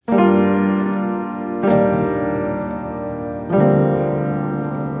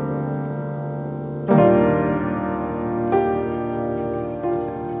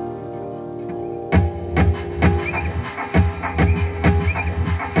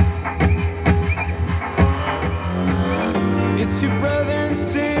It's your brother and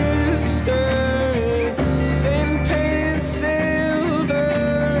sister. It's in pain and silver.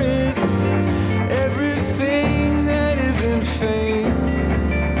 It's everything that isn't fame.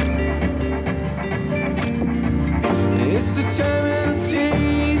 It's the terminal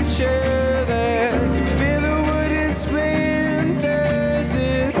teacher that can feel the wooden splinters.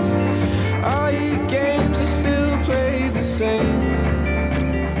 It's all your games are still played the same.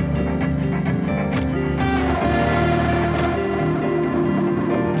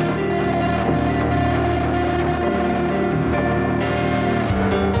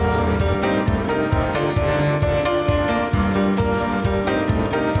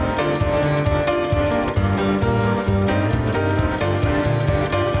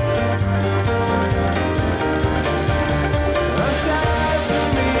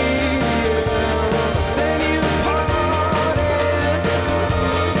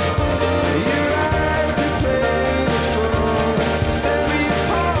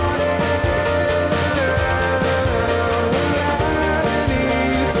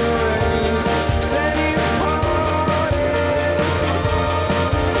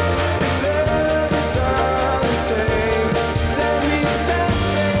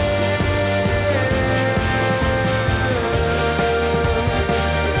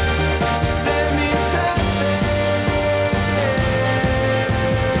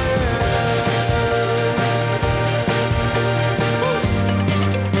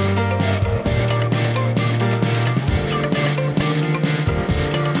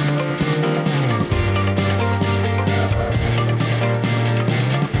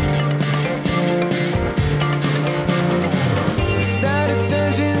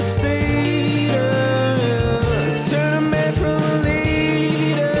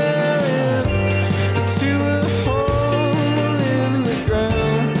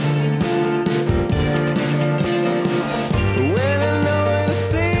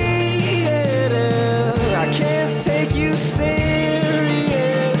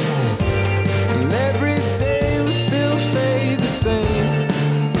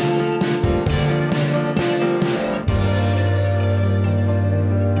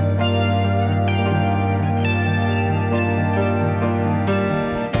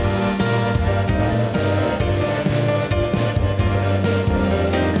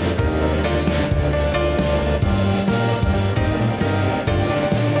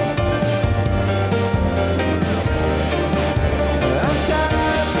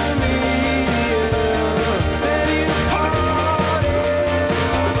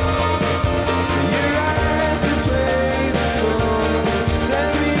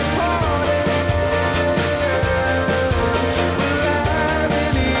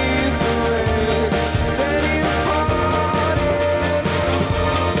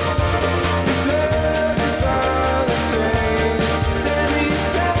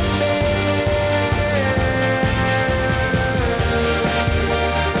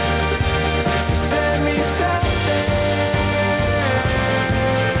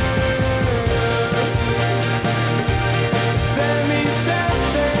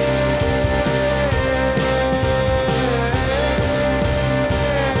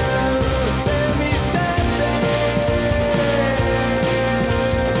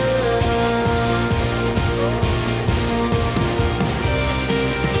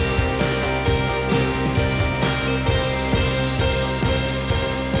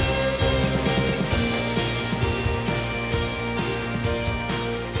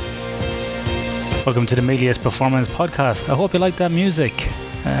 Welcome to the Melius Performance Podcast. I hope you like that music.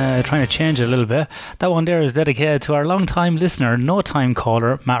 Trying to change it a little bit. That one there is dedicated to our long-time listener, no-time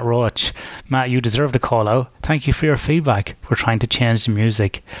caller, Matt Roach. Matt, you deserve the call out. Thank you for your feedback. We're trying to change the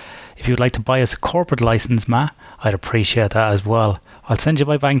music. If you'd like to buy us a corporate license, Matt, I'd appreciate that as well. I'll send you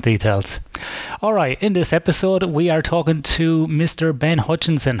my bank details. Alright, in this episode we are talking to Mr. Ben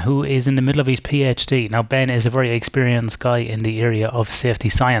Hutchinson, who is in the middle of his PhD. Now, Ben is a very experienced guy in the area of safety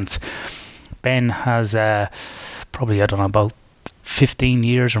science. Ben has probably, about 15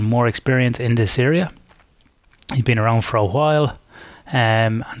 years or more experience in this area. He's been around for a while,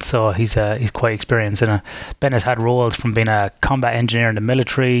 and so he's quite experienced in it. Ben has had roles from being a combat engineer in the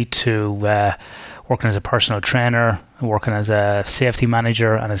military to working as a personal trainer, working as a safety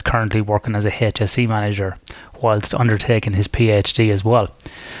manager, and is currently working as a HSE manager whilst undertaking his PhD as well.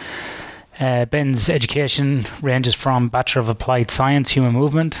 Ben's education ranges from Bachelor of Applied Science, Human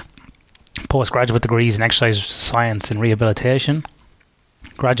Movement, postgraduate degrees in exercise science and rehabilitation,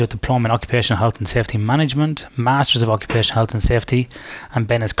 graduate diploma in occupational health and safety management, masters of occupational health and safety, and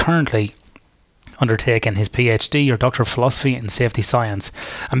Ben is currently undertaking his PhD or Doctor of Philosophy in Safety Science.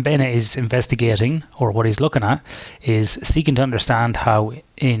 And Ben is investigating, or what he's looking at, is seeking to understand how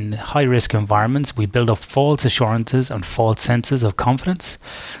in high-risk environments we build up false assurances and false senses of confidence.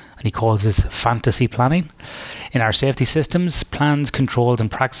 And he calls this fantasy planning. In our safety systems, plans, controls and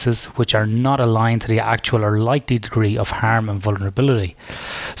practices which are not aligned to the actual or likely degree of harm and vulnerability.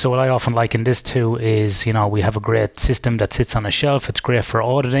 So what I often liken this to is, we have a great system that sits on a shelf. It's great for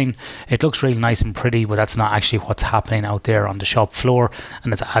auditing. It looks really nice and pretty, but that's not actually what's happening out there on the shop floor.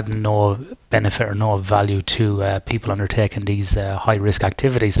 And it's adding no benefit or no value to people undertaking these high-risk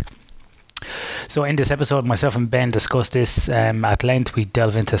activities. So in this episode, myself and Ben discuss this at length. We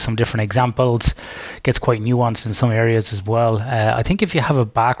delve into some different examples. Gets quite nuanced in some areas as well. I think if you have a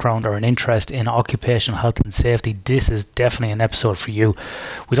background or an interest in occupational health and safety, this is definitely an episode for you.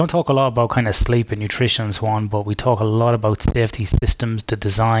 We don't talk a lot about kind of sleep and nutrition and so on, but we talk a lot about safety systems, the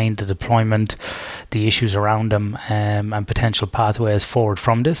design, the deployment, the issues around them, and potential pathways forward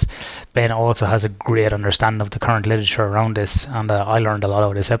from this. Ben also has a great understanding of the current literature around this, and I learned a lot out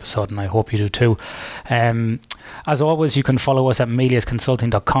of this episode, and I hope you do too. As always, you can follow us at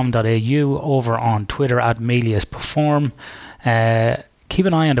meliusconsulting.com.au, over on Twitter at meliusperform. Keep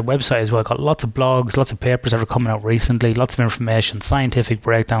an eye on the website as well. Got lots of blogs, lots of papers that are coming out recently, lots of information, scientific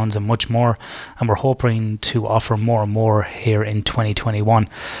breakdowns and much more, and we're hoping to offer more and more here in 2021.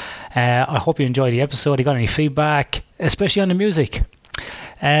 I hope you enjoyed the episode. You got any feedback, especially on the music?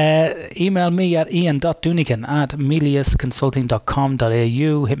 Email me at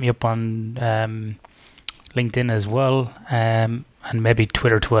ian.dunican@meliusconsulting.com.au. Hit me up on LinkedIn as well, and maybe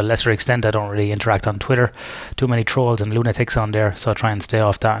Twitter to a lesser extent. I don't really interact on Twitter. Too many trolls and lunatics on there, so I try and stay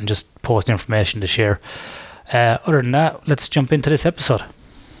off that and just post information to share. Other than that, let's jump into this episode.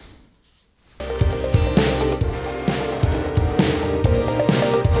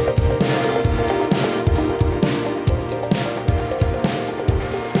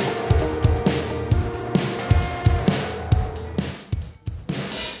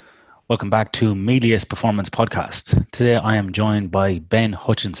 Welcome back to Melius Performance Podcast. Today I am joined by Ben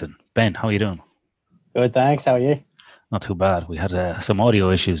Hutchinson. Ben, how are you doing? Good, thanks. How are you? Not too bad. We had some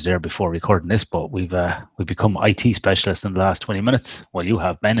audio issues there before recording this, but we've become IT specialists in the last 20 minutes. Well, you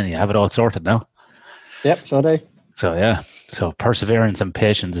have, Ben, and you have it all sorted now. Yep, sure do. So yeah, so perseverance and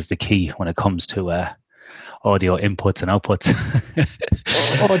patience is the key when it comes to audio inputs and outputs.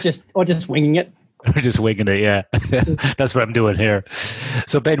 or just winging it. We're just winging it, yeah. That's what I'm doing here.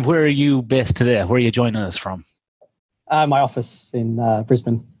 So, Ben, where are you based today? Where are you joining us from? My office in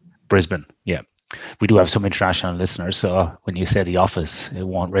Brisbane. Brisbane, yeah. We do have some international listeners, so when you say the office, it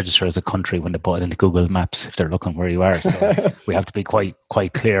won't register as a country when they put it into Google Maps if they're looking where you are. So we have to be quite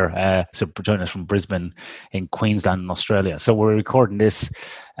clear. So join us from Brisbane in Queensland, in Australia. So we're recording this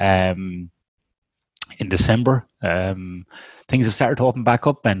in December. Things have started to open back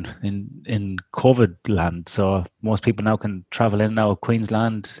up and in COVID land. So most people now can travel in now.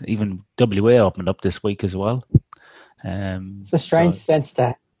 Queensland, even WA opened up this week as well. It's a strange sense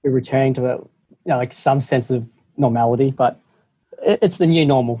to be returning to like some sense of normality, but it's the new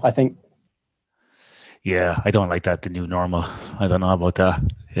normal, I think. Yeah, I don't like that, the new normal. I don't know about that.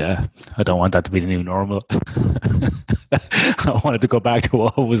 Yeah, I don't want that to be the new normal. I wanted to go back to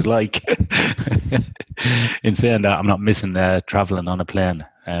what it was like. In saying that, I'm not missing traveling on a plane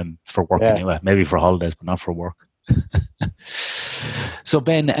for work anyway. Maybe for holidays, but not for work. So,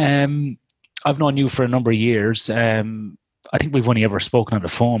 Ben, I've known you for a number of years. I think we've only ever spoken on the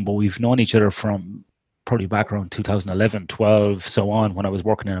phone, but we've known each other from probably back around 2011, 12, so on, when I was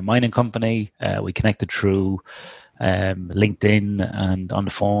working in a mining company. We connected through LinkedIn and on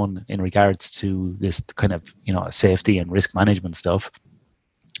the phone in regards to this kind of, safety and risk management stuff.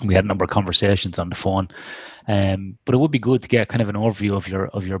 We had a number of conversations on the phone, but it would be good to get kind of an overview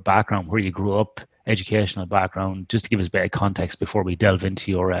of your background, where you grew up, educational background, just to give us a bit of context before we delve into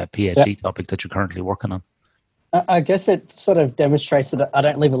your PhD topic that you're currently working on. I guess it sort of demonstrates that I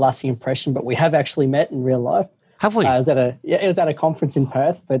don't leave a lasting impression, but we have actually met in real life. Have we? It was at a conference in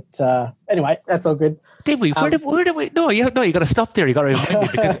Perth, but anyway, that's all good. Did we? Where did we? No, you got to stop there. You got to remind me,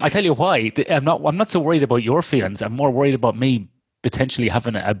 because I tell you why. I'm not so worried about your feelings. I'm more worried about me potentially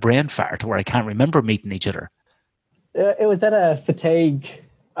having a brain fart where I can't remember meeting each other. It was at a fatigue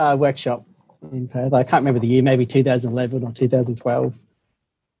workshop in Perth. I can't remember the year, maybe 2011 or 2012.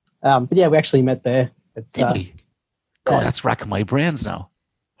 But yeah, we actually met there. Did we? God, that's racking my brains now.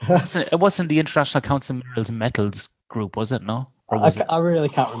 It wasn't the International Council of Minerals and Metals group, was it? No? Or was it? I really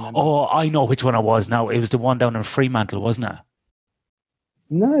can't remember. Oh, I know which one it was now. It was the one down in Fremantle, wasn't it?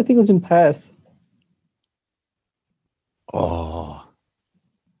 No, I think it was in Perth. Oh.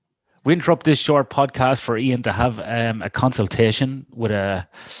 We interrupt this short podcast for Ian to have a consultation with a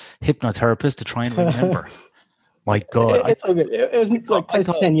hypnotherapist to try and remember. My God. It's all good. It was like close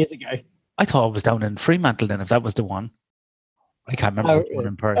to 10 years ago. I thought it was down in Fremantle then, if that was the one. I can't remember which one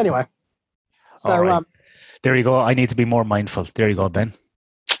in Perth. Anyway. So, right. There you go. I need to be more mindful. There you go, Ben.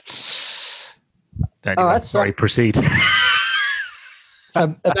 Anyway, all right. Sorry, proceed.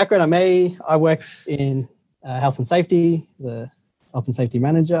 So, a background on me, I work in health and safety as a health and safety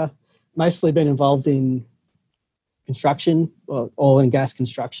manager. Mostly been involved in construction, oil and gas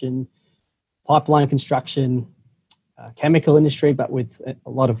construction, pipeline construction, chemical industry, but with a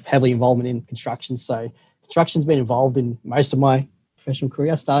lot of heavy involvement in construction. So construction's been involved in most of my professional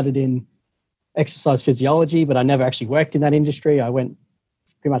career. I started in exercise physiology, but I never actually worked in that industry. I went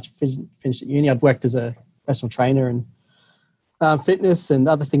pretty much finished at uni. I'd worked as a personal trainer and fitness and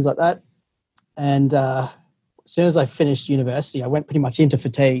other things like that. And as soon as I finished university, I went pretty much into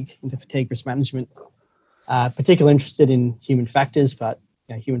fatigue risk management, particularly interested in human factors, but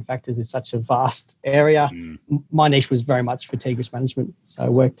human factors is such a vast area. My niche was very much fatigue risk management.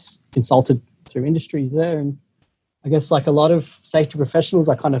 So I consulted through industry there. And I guess like a lot of safety professionals,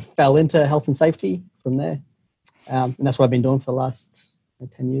 I kind of fell into health and safety from there. And that's what I've been doing for the last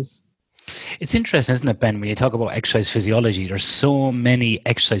 10 years. It's interesting, isn't it, Ben, when you talk about exercise physiology, there's so many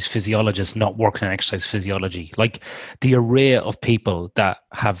exercise physiologists not working in exercise physiology. Like the array of people that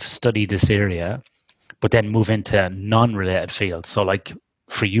have studied this area, but then move into non-related fields. So like,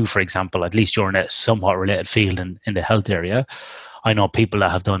 for you, for example, at least you're in a somewhat related field in the health area. I know people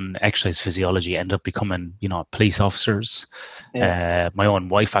that have done exercise physiology end up becoming, police officers. Yeah. My own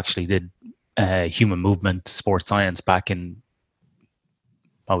wife actually did human movement, sports science back in,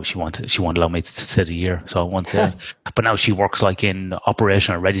 she won't allow me to say the year, so I won't say it. But now she works like in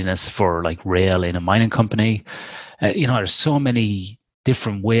operational readiness for like rail in a mining company. There's so many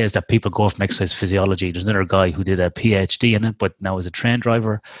different ways that people go from exercise physiology. There's another guy who did a PhD in it, but now is a train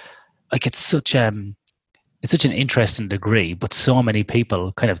driver. Like it's such an interesting degree, but so many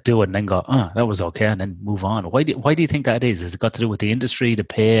people kind of do it and then go, that was okay, and then move on. Why do you think that is? Has it got to do with the industry, the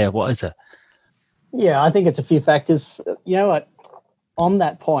pay? What is it? Yeah, I think it's a few factors. You know what? On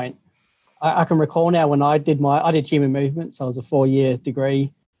that point, I can recall now when I did human movement, so it was a 4-year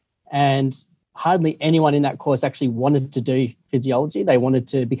degree, and hardly anyone in that course actually wanted to do physiology. They wanted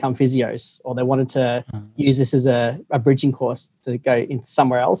to become physios, or they wanted to use this as a bridging course to go into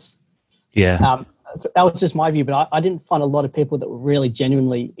somewhere else. Yeah. That was just my view, but I didn't find a lot of people that were really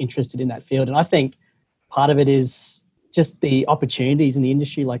genuinely interested in that field. And I think part of it is just the opportunities in the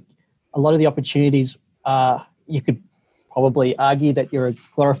industry. Like a lot of the opportunities, you could probably argue that you're a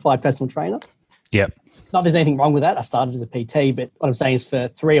glorified personal trainer. Yep. Not there's anything wrong with that. I started as a PT, but what I'm saying is for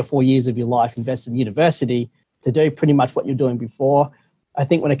 3 or 4 years of your life invested in university to do pretty much what you're doing before. I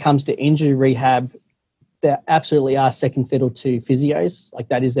think when it comes to injury rehab, there absolutely are second fiddle to physios. Like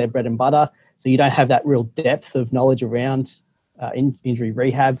that is their bread and butter. So you don't have that real depth of knowledge around injury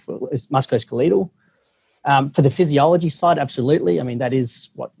rehab for musculoskeletal. For the physiology side, absolutely. I mean, that is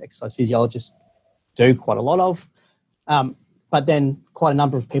what exercise physiologists do quite a lot of. But then quite a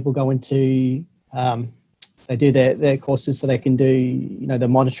number of people go into, they do their courses so they can do, the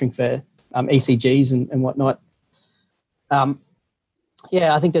monitoring for ECGs and whatnot. I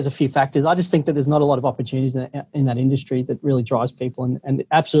think there's a few factors. I just think that there's not a lot of opportunities in that industry that really drives people. And it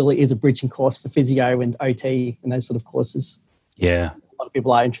absolutely is a bridging course for physio and OT and those sort of courses. Yeah. A lot of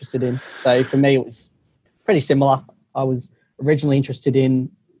people are interested in. So for me, it was pretty similar. I was originally interested in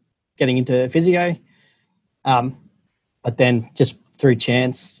getting into physio. But then just through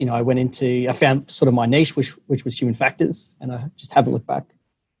chance, I found sort of my niche, which was human factors, and I just haven't looked back.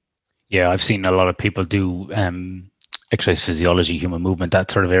 Yeah, I've seen a lot of people do exercise physiology, human movement,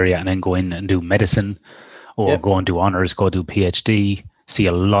 that sort of area, and then go in and do medicine or go and do honours, go do PhD. See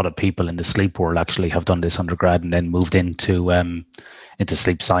a lot of people in the sleep world actually have done this undergrad and then moved into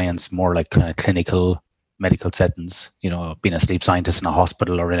sleep science, more like kind of clinical medical settings, being a sleep scientist in a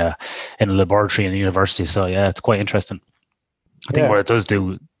hospital or in a laboratory in a university. So yeah, it's quite interesting. I think what it does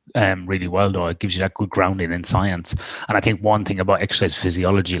do really well, though, it gives you that good grounding in science. And I think one thing about exercise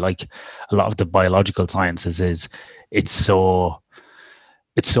physiology, like a lot of the biological sciences, is it's so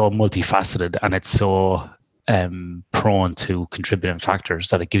multifaceted and it's so prone to contributing factors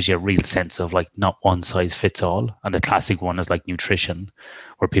that it gives you a real sense of like not one size fits all. And the classic one is like nutrition,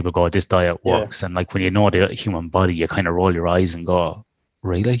 where people go, this diet works. And like when you know the human body, you kind of roll your eyes and go,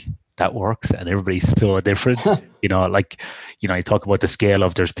 really? that works, and everybody's so different. You know, like, you know, you talk about the scale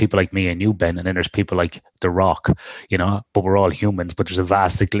of there's people like me and you, Ben, and then there's people like The Rock, you know, but we're all humans, but there's a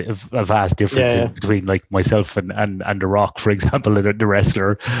vast difference in between like myself and The Rock, for example, the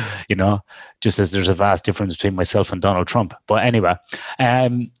wrestler, you know, just as there's a vast difference between myself and Donald Trump. But anyway,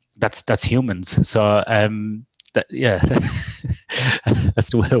 that's humans. So that, yeah,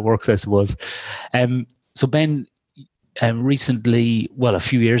 that's the way it works, I suppose. So Ben, recently, well, a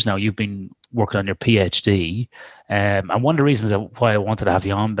few years now, you've been working on your PhD, and one of the reasons why I wanted to have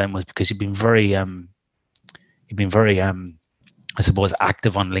you on, Ben, was because you've been very, I suppose,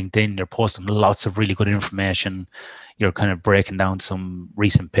 active on LinkedIn. You're posting lots of really good information. You're kind of breaking down some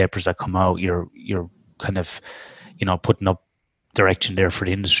recent papers that come out. You're kind of, you know, putting up direction there for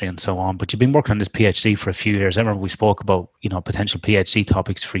the industry and so on. But you've been working on this PhD for a few years. I remember we spoke about, you know, potential PhD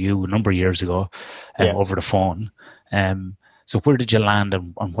topics for you a number of years ago over the phone. So where did you land,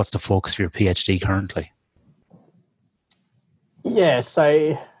 and what's the focus for your PhD currently? Yeah,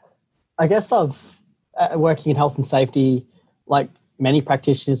 so I guess I've working in health and safety, like many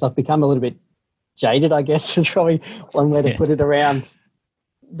practitioners, I've become a little bit jaded, I guess, is probably one way to put it, around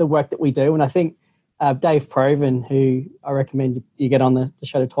the work that we do. And I think Dave Provan, who I recommend you get on the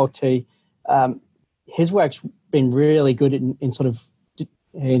show to talk to, his work's been really good in sort of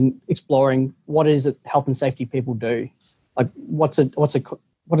in exploring what it is that health and safety people do. Like what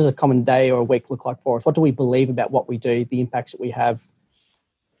does a common day or a week look like for us? What do we believe about what we do, the impacts that we have?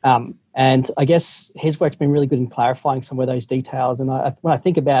 And I guess his work's been really good in clarifying some of those details. And when I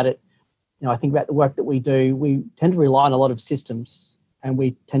think about it, you know, I think about the work that we do, we tend to rely on a lot of systems, and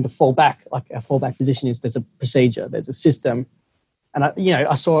we tend to fall back. Like our fallback position is there's a procedure, there's a system. And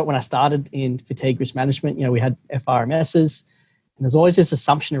I saw it when I started in fatigue risk management. You know, we had FRMSs, and there's always this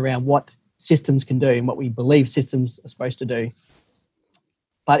assumption around what systems can do and what we believe systems are supposed to do.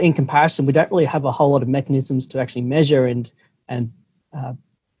 But in comparison, we don't really have a whole lot of mechanisms to actually measure and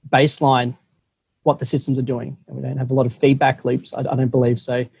baseline what the systems are doing. And we don't have a lot of feedback loops, I don't believe.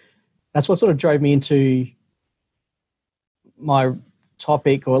 So that's what sort of drove me into my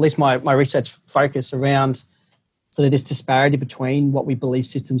topic, or at least my research focus around sort of this disparity between what we believe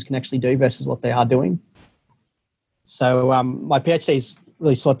systems can actually do versus what they are doing. So my PhD is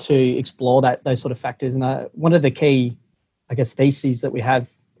really sought to explore those sort of factors. And one of the key, I guess, theses that we have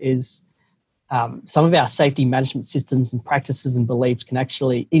is some of our safety management systems and practices and beliefs can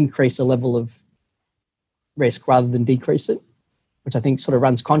actually increase the level of risk rather than decrease it, which I think sort of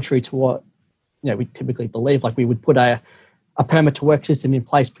runs contrary to what, you know, we typically believe. Like we would put a permit to work system in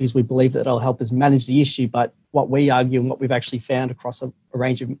place because we believe that it'll help us manage the issue. But what we argue and what we've actually found across a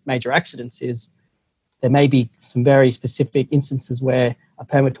range of major accidents is there may be some very specific instances where a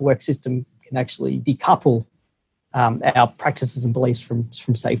permit to work system can actually decouple our practices and beliefs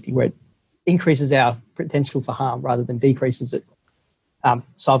from safety, where it increases our potential for harm rather than decreases it.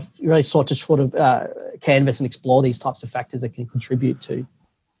 So I've really sought to sort of canvas and explore these types of factors that can contribute to,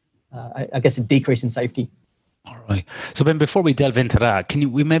 I guess, a decrease in safety. All right. So then, before we delve into that,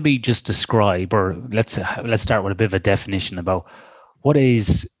 we maybe just describe, or let's start with a bit of a definition about what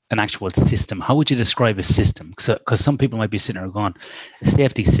is an actual system. How would you describe a system? Because some people might be sitting there going, a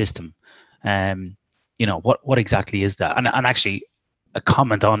safety system. You know, what exactly is that? And actually, a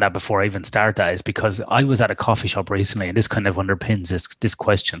comment on that before I even start that is because I was at a coffee shop recently, and this kind of underpins this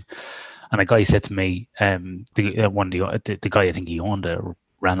question. And a guy said to me, the guy, I think he owned it or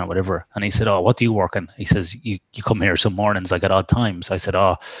ran it, whatever, and he said, "Oh, what do you work in?" He says, "You come here some mornings like at odd times." I said,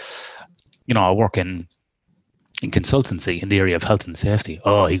 "Oh, you know, I work in consultancy in the area of health and safety."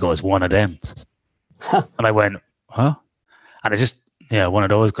 "Oh," he goes, "One of them." And I went, "Huh?" And I just, one of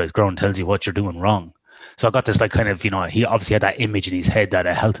those guys. Grown tells you what you're doing wrong. So I got this like kind of, you know, he obviously had that image in his head that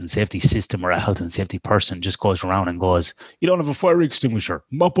a health and safety system or a health and safety person just goes around and goes, "You don't have a fire extinguisher,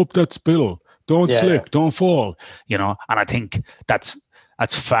 mop up that spill, don't slip, don't fall," you know. And I think that's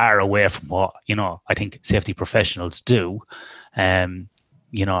far away from what, you know, I think safety professionals do.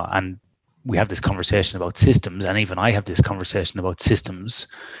 You know, and we have this conversation about systems, and even I have this conversation about systems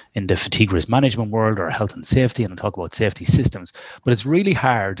in the fatigue risk management world or health and safety, and I talk about safety systems, but it's really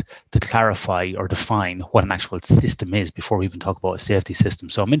hard to clarify or define what an actual system is before we even talk about a safety system.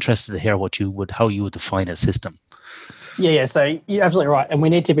 So I'm interested to hear how you would define a system. Yeah. So you're absolutely right. And we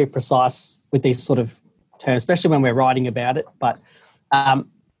need to be precise with these sort of terms, especially when we're writing about it. But now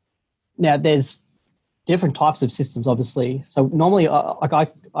there's different types of systems, obviously. So normally,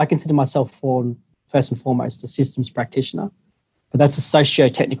 I consider myself first and foremost a systems practitioner, but that's a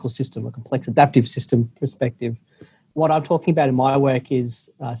socio-technical system, a complex adaptive system perspective. What I'm talking about in my work is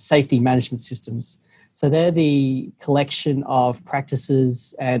safety management systems. So they're the collection of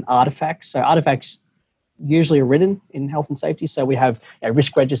practices and artifacts. So artifacts usually are written in health and safety. So we have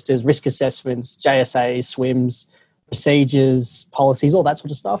risk registers, risk assessments, JSAs, SWIMs, procedures, policies, all that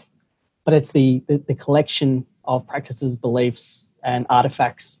sort of stuff. But it's the collection of practices, beliefs, and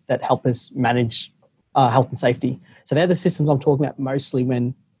artifacts that help us manage health and safety. So they're the systems I'm talking about mostly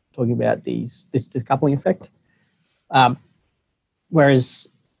when talking about this decoupling effect. Whereas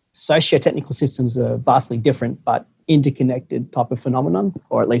socio-technical systems are vastly different, but interconnected type of phenomenon,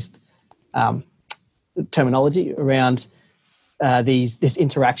 or at least terminology around this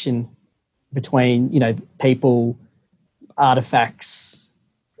interaction between people, artifacts,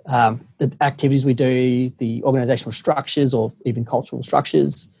 the activities we do, the organizational structures, or even cultural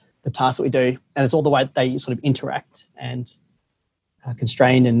structures, the tasks that we do, and it's all the way that they sort of interact and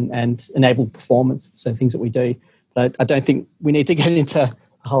constrain and enable performance. So things that we do. But I don't think we need to get into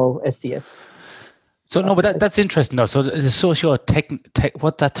the whole STS. So no, but that's interesting though. So the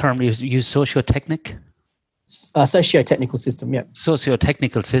what that term you use, socio-technic? Socio-technical system, yeah.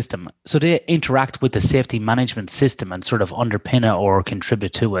 Socio-technical system. So they interact with the safety management system and sort of underpin it or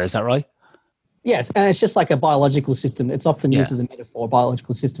contribute to it. Is that right? Yes, and it's just like a biological system. It's often used as a metaphor,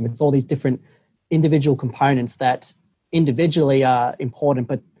 biological system. It's all these different individual components that individually are important,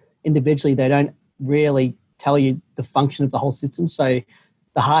 but individually they don't really tell you the function of the whole system. So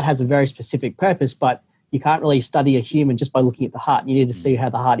the heart has a very specific purpose, but you can't really study a human just by looking at the heart. You need to see how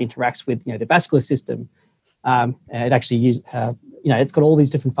the heart interacts with the vascular system. It actually it's got all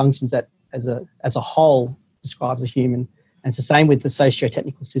these different functions that as a whole describes a human. And it's the same with the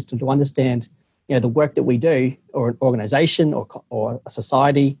socio-technical system. To understand the work that we do, or an organization or a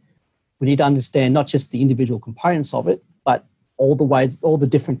society, we need to understand not just the individual components of it, but all the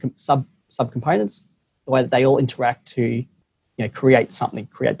different subcomponents, the way that they all interact to create something,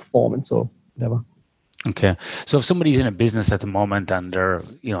 create performance or whatever. Okay. So if somebody's in a business at the moment and they're, a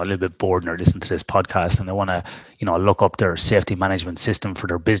little bit bored and they're listening to this podcast and they want to, look up their safety management system for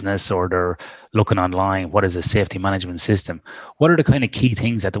their business, or they're looking online, what is a safety management system? What are the kind of key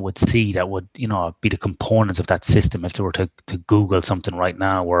things that they would see that would, be the components of that system if they were to Google something right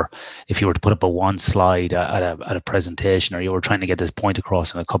now, or if you were to put up one slide at a presentation, or you were trying to get this point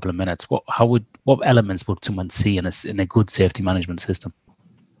across in a couple of minutes, what elements would someone see in a good safety management system?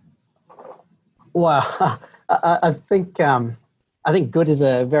 Well, I think good is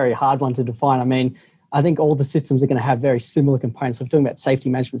a very hard one to define. I mean, I think all the systems are going to have very similar components. So if we're talking about safety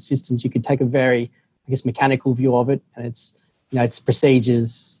management systems, you could take a very, mechanical view of it, and it's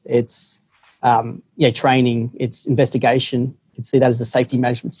procedures, it's training, it's investigation. You could see that as a safety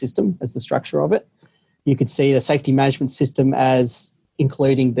management system, as the structure of it. You could see the safety management system as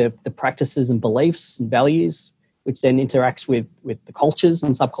including the practices and beliefs and values, which then interacts with the cultures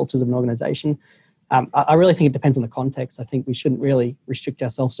and subcultures of an organization. I really think it depends on the context. I think we shouldn't really restrict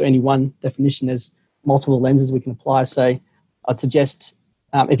ourselves to any one definition. There's multiple lenses we can apply. So I'd suggest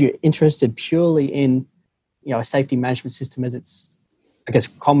if you're interested purely in a safety management system as it's,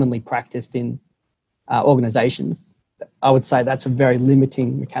 commonly practiced in organizations, I would say that's a very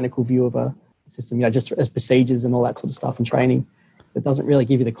limiting mechanical view of a system, just as procedures and all that sort of stuff and training. That doesn't really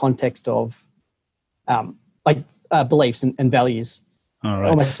give you the context of beliefs and values. All right.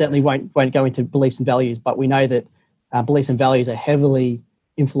 Almost certainly won't go into beliefs and values, but we know that beliefs and values are heavily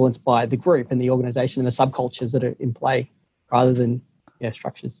influenced by the group and the organization and the subcultures that are in play, rather than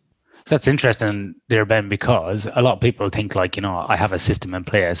structures. So that's interesting there, Ben, because a lot of people think I have a system in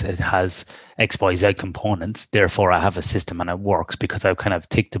place, it has X, Y, Z components, therefore I have a system and it works because I've kind of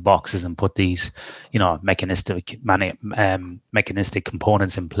ticked the boxes and put these, mechanistic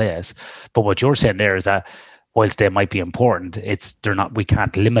components in place. But what you're saying there is that whilst they might be important, we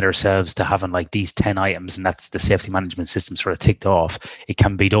can't limit ourselves to having these 10 items and that's the safety management system sort of ticked off. It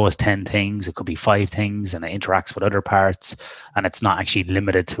can be those 10 things, it could be 5 things, and it interacts with other parts, and it's not actually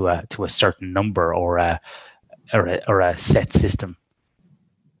limited to a certain number or a set system.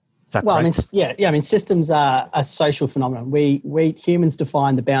 Is that correct? I mean, systems are a social phenomenon. We humans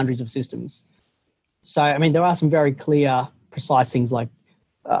define the boundaries of systems. So, I mean, there are some very clear, precise things like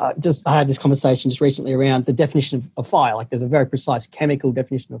I had this conversation just recently around the definition of fire. There's a very precise chemical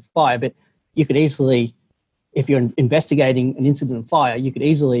definition of fire, but you could easily, if you're investigating an incident of fire, you could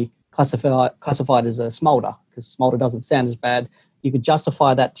easily classify it as a smolder, because smolder doesn't sound as bad. You could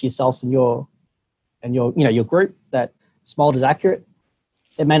justify that to yourselves and your group that smolder is accurate.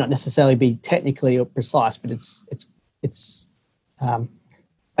 It may not necessarily be technically or precise, but it's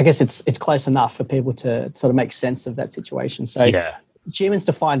close enough for people to sort of make sense of that situation. So yeah. Humans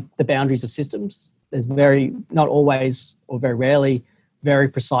define the boundaries of systems. There's not always or very rarely very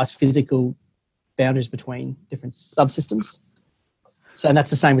precise physical boundaries between different subsystems. So, and that's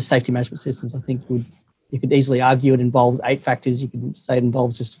the same with safety management systems. I think you could easily argue it involves 8 factors. You could say it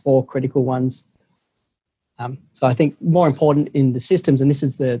involves just 4 critical ones. So I think more important in the systems, and this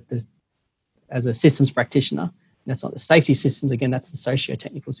is the as a systems practitioner, that's not the safety systems. Again, that's the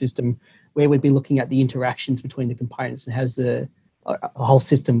socio-technical system, where we'd be looking at the interactions between the components and how does the whole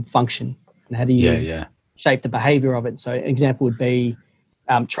system function, and how do you shape the behavior of it. So an example would be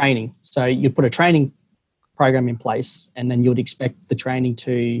training. So you'd put a training program in place, and then you'd expect the training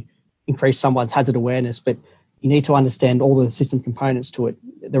to increase someone's hazard awareness, but you need to understand all the system components to it,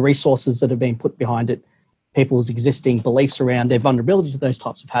 the resources that have been put behind it, people's existing beliefs around their vulnerability to those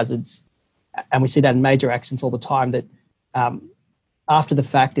types of hazards. And we see that in major accidents all the time, that after the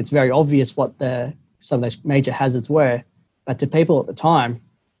fact, it's very obvious what some of those major hazards were. But to people at the time,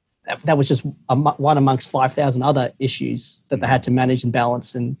 that was just one amongst 5,000 other issues that they had to manage and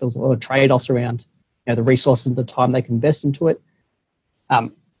balance. And there was a lot of trade-offs around the resources and the time they can invest into it.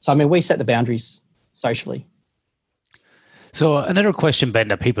 So, I mean, we set the boundaries socially. So another question, Ben,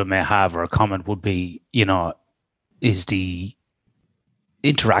 that people may have or a comment would be, is the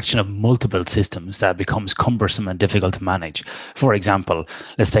interaction of multiple systems that becomes cumbersome and difficult to manage. For example,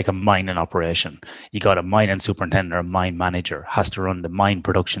 let's take a mining operation. You got a mining superintendent or a mine manager has to run the mine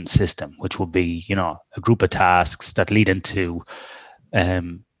production system, which will be, a group of tasks that lead into a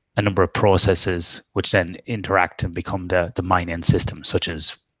number of processes which then interact and become the mining system, such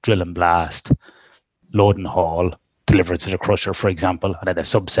as drill and blast, load and haul, deliver it to the crusher, for example. And then a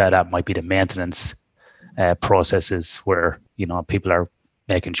subset of that might be the maintenance processes where, people are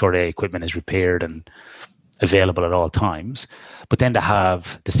making sure the equipment is repaired and available at all times. But then to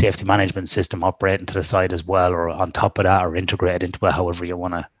have the safety management system operating to the side as well, or on top of that, or integrated into it, however you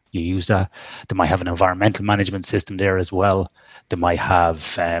use that. They might have an environmental management system there as well. They might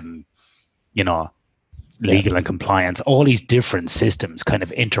have, legal and compliance, all these different systems kind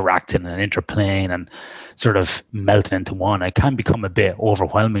of interacting and interplaying and sort of melting into one. It can become a bit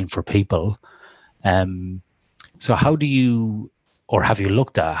overwhelming for people. So how do you, or have you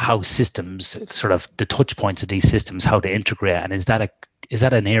looked at how systems, sort of the touch points of these systems, how to integrate? And is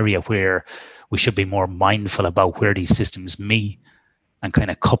that an area where we should be more mindful about where these systems meet and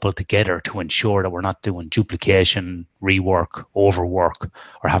kind of couple together to ensure that we're not doing duplication, rework, overwork,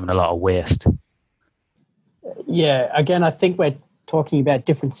 or having a lot of waste? Yeah, again, I think we're talking about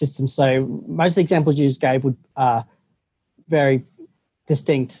different systems. So most of the examples you just gave are very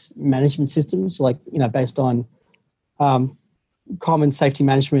distinct management systems, like, based on common safety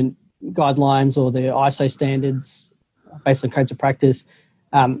management guidelines or the ISO standards based on codes of practice.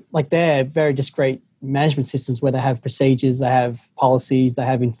 Like, they're very discrete management systems where they have procedures, they have policies, they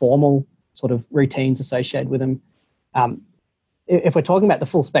have informal sort of routines associated with them. If we're talking about the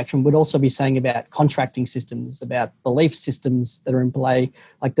full spectrum, we'd also be saying about contracting systems, about belief systems that are in play.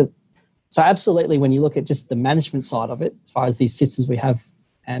 So absolutely, when you look at just the management side of it, as far as these systems we have,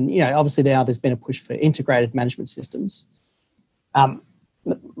 and obviously there's been a push for integrated management systems.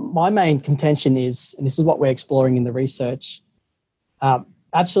 My main contention is, and this is what we're exploring in the research,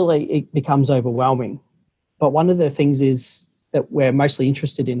 absolutely it becomes overwhelming. But one of the things is that we're mostly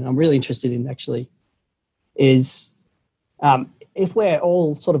interested in, and I'm really interested in actually, is if we're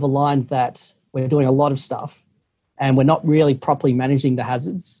all sort of aligned that we're doing a lot of stuff and we're not really properly managing the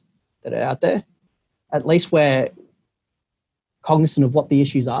hazards that are out there, at least we're cognizant of what the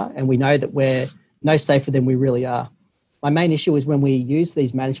issues are and we know that we're no safer than we really are. My main issue is when we use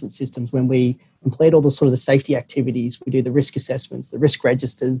these management systems, when we complete all the sort of the safety activities, we do the risk assessments, the risk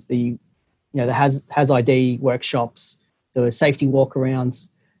registers, the Haz ID workshops, the safety walkarounds.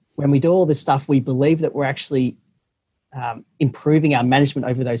 When we do all this stuff, we believe that we're actually improving our management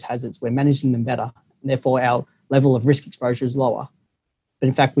over those hazards. We're managing them better, and therefore our level of risk exposure is lower. But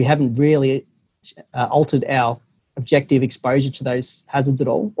in fact, we haven't really altered our objective exposure to those hazards at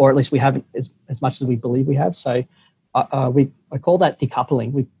all, or at least we haven't as much as we believe we have. So I call that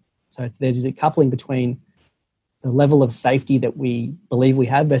decoupling. So there's a coupling between the level of safety that we believe we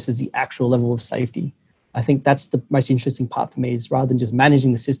have versus the actual level of safety. I think that's the most interesting part for me, is rather than just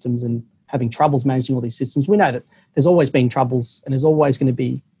managing the systems and having troubles managing all these systems, we know that there's always been troubles and there's always going to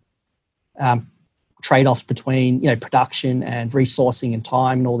be trade-offs between production and resourcing and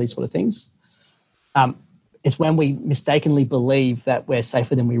time and all these sort of things. It's when we mistakenly believe that we're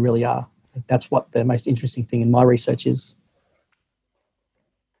safer than we really are. That's what the most interesting thing in my research is.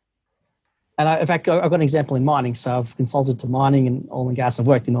 And in fact, I've got an example in mining. So I've consulted to mining and oil and gas. I've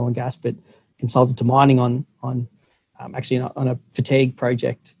worked in oil and gas, but consulted to mining on a fatigue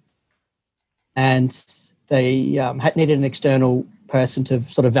project. And they needed an external person to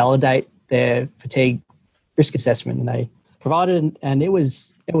sort of validate their fatigue risk assessment, and they provided, and it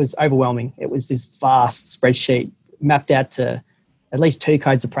was overwhelming. It was this vast spreadsheet mapped out to at least 2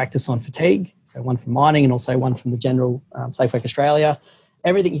 codes of practice on fatigue, so one from mining and also one from the general Safe Work Australia,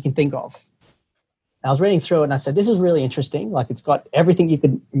 everything you can think of. And I was reading through it and I said, this is really interesting. Like, it's got everything you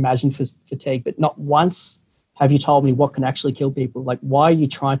could imagine for fatigue, but not once have you told me what can actually kill people. Like, why are you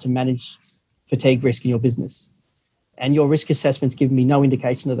trying to manage fatigue risk in your business? And your risk assessment's given me no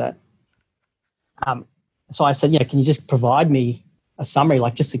indication of that. So I said, can you just provide me a summary,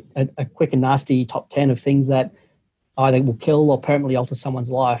 like just a quick and nasty top 10 of things that either will kill or permanently alter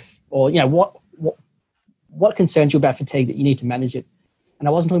someone's life? Or, what concerns you about fatigue that you need to manage it? And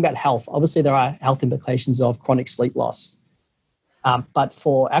I wasn't talking about health. Obviously, there are health implications of chronic sleep loss. But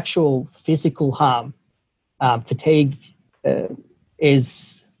for actual physical harm, fatigue it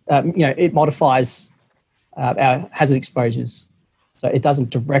modifies our hazard exposures. So it doesn't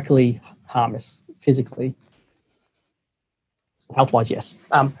directly harm us physically. Health-wise, yes.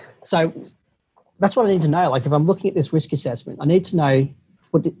 So that's what I need to know. Like, if I'm looking at this risk assessment, I need to know,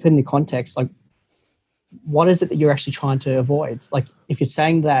 put it in the context, like, what is it that you're actually trying to avoid? Like, if you're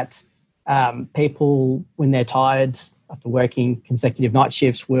saying that people, when they're tired after working consecutive night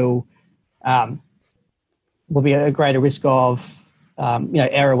shifts, will be at a greater risk of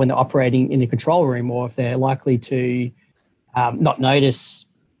error when they're operating in the control room, or if they're likely to not notice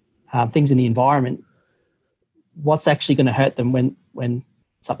things in the environment, what's actually going to hurt them when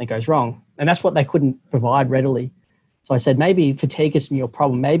something goes wrong? And that's what they couldn't provide readily. So I said, maybe fatigue isn't your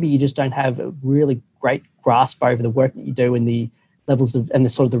problem. Maybe you just don't have a really great grasp over the work that you do and the levels of, and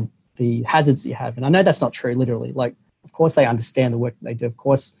the sort of the hazards you have. And I know that's not true, literally. Like, of course they understand the work that they do. Of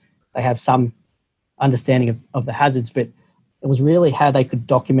course they have some understanding of the hazards, but it was really how they could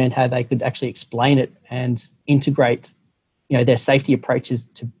document, how they could actually explain it and integrate, their safety approaches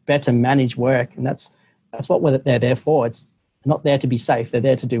to better manage work. And that's what they're there for. It's not there to be safe. They're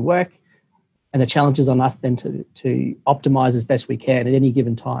there to do work. And the challenge is on us then to optimize as best we can at any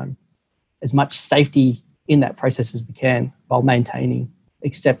given time, as much safety in that process as we can, while maintaining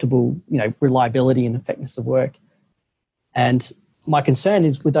acceptable, reliability and effectiveness of work. And my concern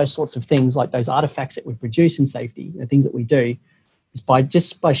is with those sorts of things, like those artifacts that we produce in safety, the things that we do, is by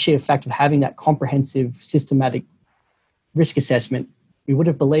sheer fact of having that comprehensive, systematic risk assessment, we would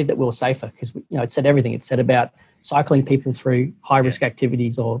have believed that we were safer, because it said everything. It said about cycling people through high risk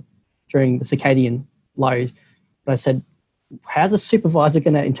activities or during the circadian lows. But I said, how's a supervisor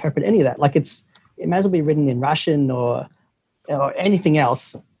going to interpret any of that? Like, it may as well be written in Russian or anything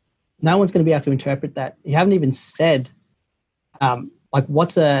else. No one's going to be able to interpret that. You haven't even said, what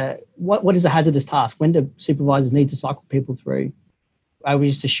is a hazardous task? When do supervisors need to cycle people through? Are we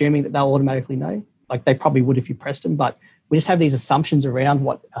just assuming that they'll automatically know? Like, they probably would if you pressed them, but we just have these assumptions around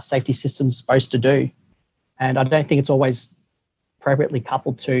what a safety system's supposed to do. And I don't think it's always appropriately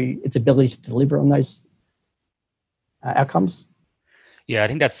coupled to its ability to deliver on those outcomes. Yeah, I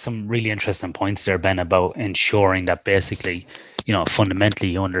think that's some really interesting points there, Ben, about ensuring that basically,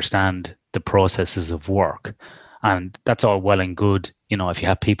 fundamentally you understand the processes of work. And that's all well and good, if you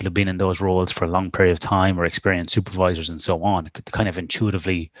have people who've been in those roles for a long period of time or experienced supervisors and so on, they kind of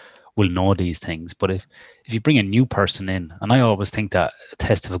intuitively will know these things. But if you bring a new person in, and I always think that a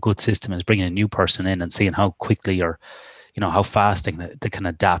test of a good system is bringing a new person in and seeing how quickly or how fast they can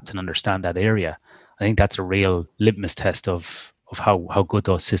adapt and understand that area. I think that's a real litmus test of how good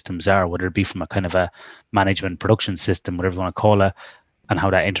those systems are, whether it be from a kind of a management production system, whatever you want to call it, and how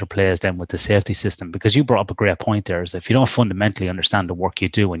that interplays then with the safety system. Because you brought up a great point there, is if you don't fundamentally understand the work you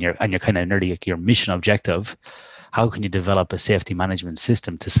do and you're kind of nearly your mission objective, how can you develop a safety management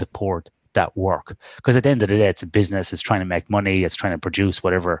system to support that work? Because at the end of the day, it's a business, it's trying to make money, it's trying to produce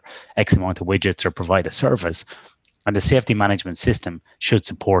whatever X amount of widgets or provide a service. And the safety management system should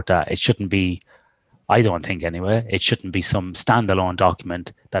support that. It shouldn't be, I don't think anyway, it shouldn't be some standalone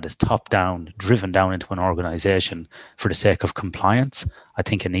document that is top down, driven down into an organization for the sake of compliance. I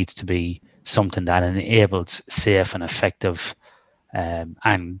think it needs to be something that enables safe and effective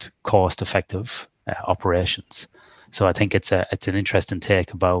and cost effective operations. So I think it's an interesting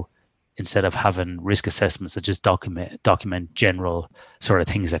take about, instead of having risk assessments that just document general sort of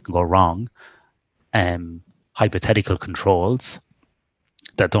things that can go wrong, hypothetical controls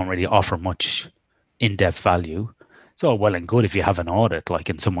that don't really offer much in-depth value. It's all well and good if you have an audit, like,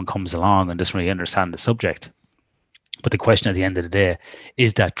 and someone comes along and doesn't really understand the subject. But the question at the end of the day,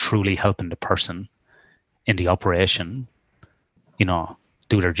 is that truly helping the person in the operation, do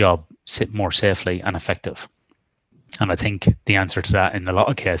their job more safely and effective? And I think the answer to that in a lot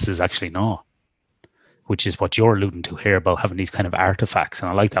of cases is actually no. which is what you're alluding to here about having these kind of artifacts. And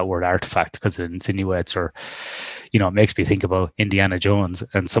I like that word artifact because it insinuates, or, it makes me think about Indiana Jones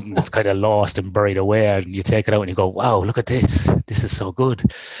and something that's kind of lost and buried away, and you take it out and you go, wow, look at this. This is so good,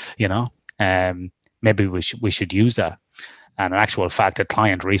 maybe we should use that. And in actual fact, a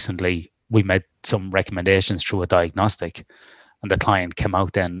client recently, we made some recommendations through a diagnostic, and the client came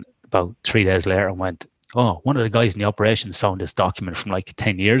out then about 3 days later and went, oh, one of the guys in the operations found this document from like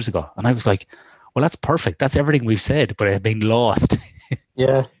 10 years ago. And I was like, well, that's perfect. That's everything we've said, but it had been lost.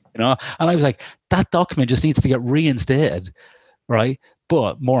 Yeah. And I was like, that document just needs to get reinstated, right?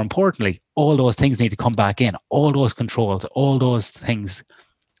 But more importantly, all those things need to come back in, all those controls, all those things.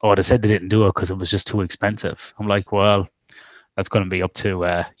 Oh, they said they didn't do it because it was just too expensive. I'm like, well, that's going to be up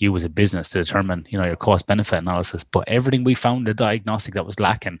to you as a business to determine, your cost-benefit analysis. But everything we found in the diagnostic that was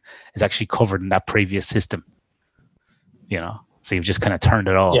lacking is actually covered in that previous system. So you've just kind of turned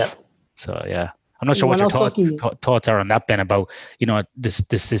it off. Yeah. So yeah, I'm not sure what your thoughts are on that, Ben, about this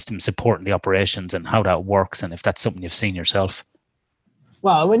system supporting the operations and how that works, and if that's something you've seen yourself.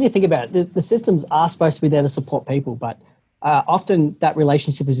 Well, when you think about it, the systems are supposed to be there to support people, but often that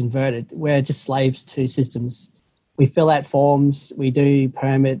relationship is inverted. We're just slaves to systems. We fill out forms, we do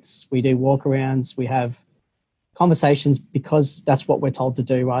permits, we do walkarounds, we have conversations because that's what we're told to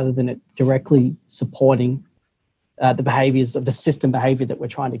do, rather than it directly supporting the behaviors of the system behavior that we're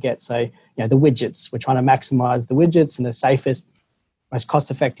trying to get. So, the widgets, we're trying to maximize the widgets in the safest, most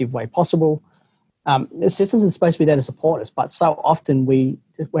cost-effective way possible. The systems are supposed to be there to support us, but so often we're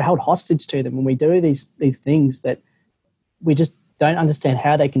held hostage to them when we do these things that we just don't understand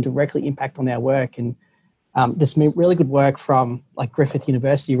how they can directly impact on our work. And there's some really good work from like Griffith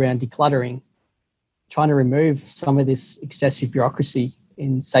University around decluttering, trying to remove some of this excessive bureaucracy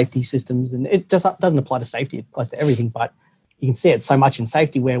in safety systems. And it doesn't apply to safety, it applies to everything, but you can see it so much in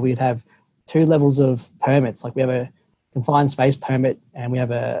safety where we'd have 2 levels of permits. Like we have a confined space permit and we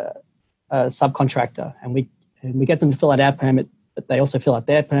have a subcontractor, and we get them to fill out our permit, but they also fill out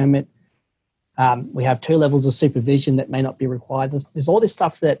their permit. We have 2 levels of supervision that may not be required. There's all this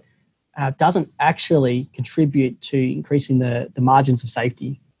stuff that doesn't actually contribute to increasing the margins of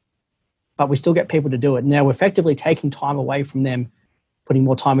safety, but we still get people to do it. Now we're effectively taking time away from them, putting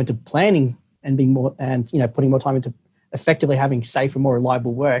more time into planning and putting more time into effectively having safe and more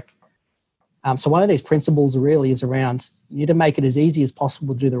reliable work. So one of these principles really is around you need to make it as easy as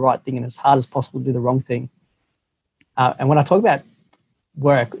possible to do the right thing and as hard as possible to do the wrong thing. And when I talk about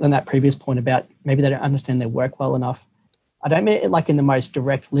work, and that previous point about maybe they don't understand their work well enough, I don't mean it like in the most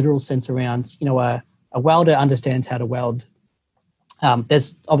direct, literal sense around, a welder understands how to weld.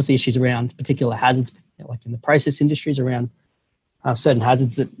 There's obviously issues around particular hazards, like in the process industries, around certain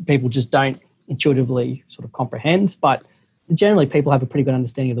hazards that people just don't intuitively sort of comprehend. But generally, people have a pretty good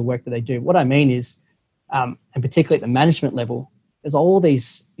understanding of the work that they do. What I mean is, and particularly at the management level, there's all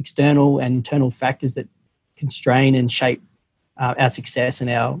these external and internal factors that constrain and shape our success and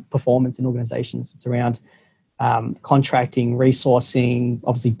our performance in organizations. It's around contracting, resourcing,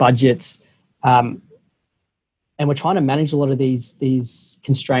 obviously budgets. And we're trying to manage a lot of these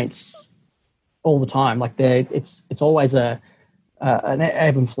constraints all the time. Like it's always an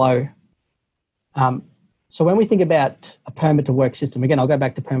ebb and flow. So when we think about a permit to work system, again, I'll go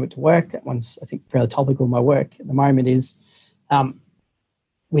back to permit to work. That one's, I think, fairly topical in my work at the moment is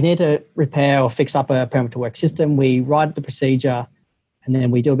we need to repair or fix up a permit to work system. We write the procedure and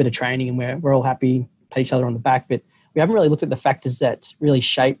then we do a bit of training and we're all happy, pat each other on the back, but we haven't really looked at the factors that really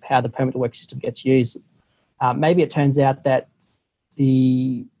shape how the permit to work system gets used. Maybe it turns out that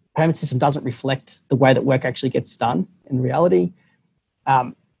the permit system doesn't reflect the way that work actually gets done in reality.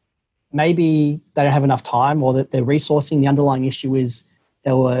 Maybe they don't have enough time, or that they're resourcing. The underlying issue is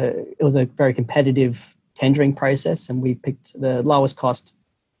it was a very competitive tendering process and we picked the lowest cost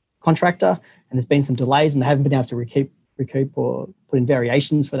contractor, and there's been some delays and they haven't been able to recoup or put in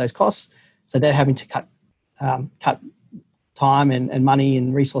variations for those costs. So they're having to cut time and money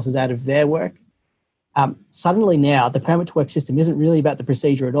and resources out of their work. Suddenly now the permit to work system isn't really about the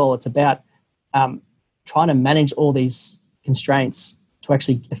procedure at all. It's about trying to manage all these constraints to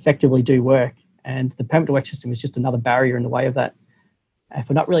actually effectively do work. And the permit to work system is just another barrier in the way of that. If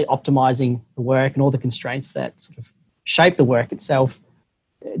we're not really optimizing the work and all the constraints that sort of shape the work itself,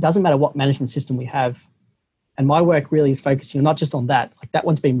 it doesn't matter what management system we have. And my work really is focusing not just on that. Like that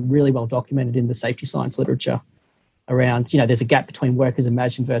one's been really well documented in the safety science literature around, there's a gap between workers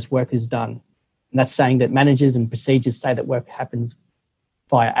imagined versus workers done. And that's saying that managers and procedures say that work happens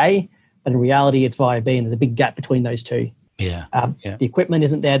via A, but in reality it's via B, and there's a big gap between those two. Yeah. The equipment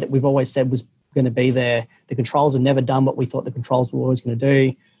isn't there that we've always said was going to be there. The controls are never done what we thought the controls were always going to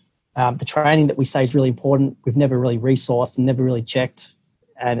do. The training that we say is really important, we've never really resourced and never really checked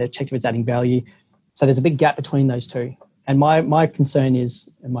if it's adding value. So there's a big gap between those two. And my concern is,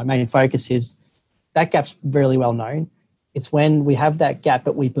 and my main focus is, that gap's really well known. It's when we have that gap,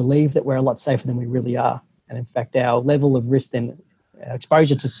 but we believe that we're a lot safer than we really are. And in fact, our level of risk and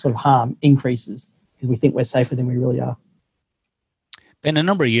exposure to sort of harm increases because we think we're safer than we really are. Ben, a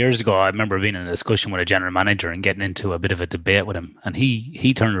number of years ago, I remember being in a discussion with a general manager and getting into a bit of a debate with him. And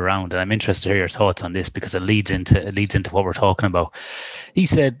he turned around, and I'm interested to hear your thoughts on this because it leads into what we're talking about. He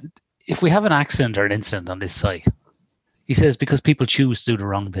said, if we have an accident or an incident on this site, he says, because people choose to do the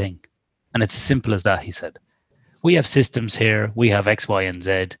wrong thing. And it's as simple as that, he said. We have systems here. We have X, Y, and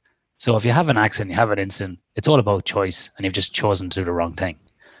Z. So if you have an accident, you have an incident, it's all about choice, and you've just chosen to do the wrong thing.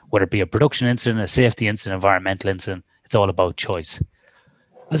 Whether it be a production incident, a safety incident, environmental incident, it's all about choice.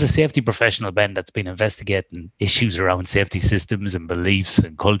 As a safety professional, Ben, that's been investigating issues around safety systems and beliefs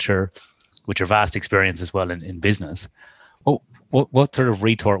and culture, which are vast experience as well in business, what sort of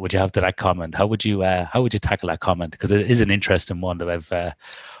retort would you have to that comment? How would you tackle that comment? Because it is an interesting one that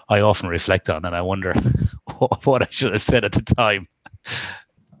I often reflect on, and I wonder what I should have said at the time.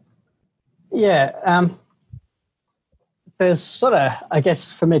 Yeah, there's sort of, I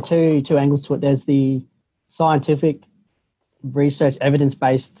guess, for me, two angles to it. There's the scientific research,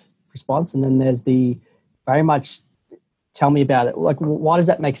 evidence-based response, and then there's the very much tell me about it. Like, why does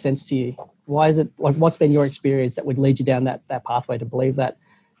that make sense to you? Why is it, like, what's been your experience that would lead you down that pathway to believe that?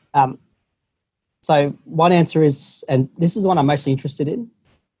 So one answer is, and this is the one I'm mostly interested in,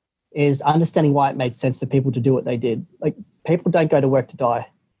 is understanding why it made sense for people to do what they did. Like, people don't go to work to die.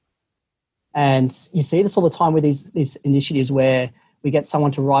 And you see this all the time with these initiatives where we get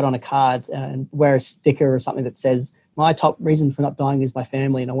someone to write on a card and wear a sticker or something that says, my top reason for not dying is my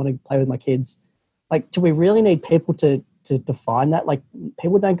family and I want to play with my kids. Like, do we really need people to define that? Like,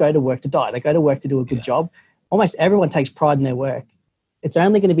 people don't go to work to die. They go to work to do a good job. Almost everyone takes pride in their work. It's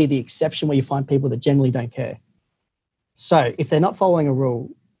only going to be the exception where you find people that generally don't care. So if they're not following a rule,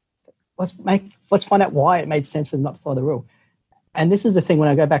 let's find out why it made sense for them not to follow the rule. And this is the thing, when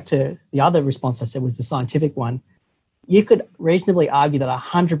I go back to the other response I said was the scientific one, you could reasonably argue that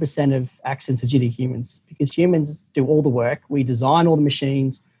 100% of accidents are due to humans, because humans do all the work. We design all the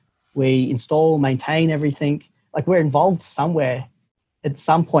machines, we install, maintain everything. Like, we're involved somewhere at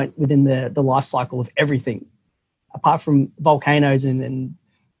some point within the life cycle of everything, apart from volcanoes and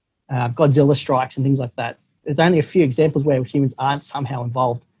Godzilla strikes and things like that. There's only a few examples where humans aren't somehow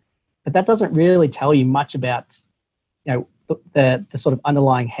involved. But that doesn't really tell you much about, the sort of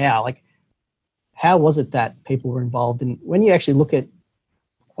underlying how. Like, how was it that people were involved? And when you actually look at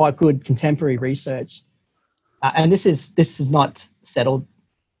quite good contemporary research, and this is not settled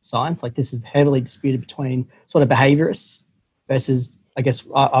science, like, this is heavily disputed between sort of behaviorists versus, I guess,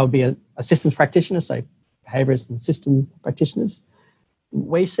 I would be a systems practitioner, so behaviorists and system practitioners.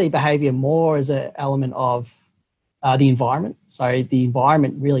 We see behavior more as an element of the environment. So the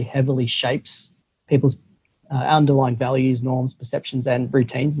environment really heavily shapes people's underlying values, norms, perceptions, and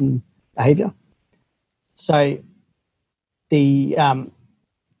routines and behavior. So the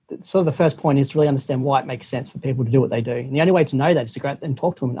first point is to really understand why it makes sense for people to do what they do. And the only way to know that is to go out and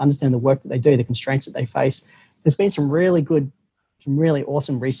talk to them and understand the work that they do, the constraints that they face. There's been some really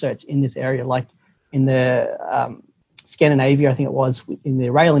awesome research in this area, like in the Scandinavia, I think it was, in the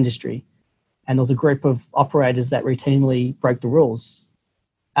rail industry. And there was a group of operators that routinely broke the rules.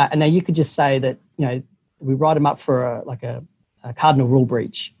 And now you could just say that, we write them up for a cardinal rule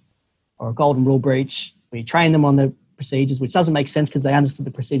breach or a golden rule breach. We train them on the procedures, which doesn't make sense because they understood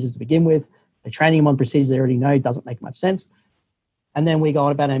the procedures to begin with. They're training them on procedures they already know, doesn't make much sense. And then we go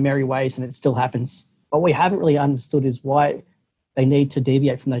on about our merry ways and it still happens. What we haven't really understood is why they need to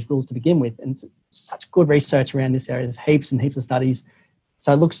deviate from those rules to begin with. And it's such good research around this area. There's heaps and heaps of studies.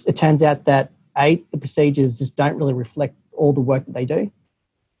 So it turns out that the procedures just don't really reflect all the work that they do.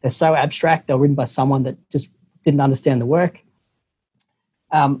 They're so abstract. They're written by someone that just didn't understand the work.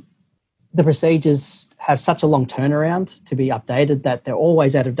 The procedures have such a long turnaround to be updated that they're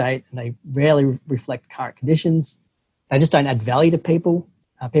always out of date and they rarely reflect current conditions. They just don't add value to people.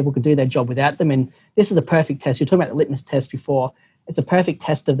 People could do their job without them. And this is a perfect test. You're talking about the litmus test before. It's a perfect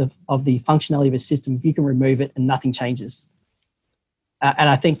test of the functionality of a system if you can remove it and nothing changes. And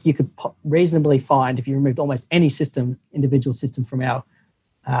I think you could reasonably find, if you removed almost any individual system from our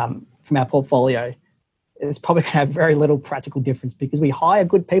portfolio, it's probably going to have very little practical difference because we hire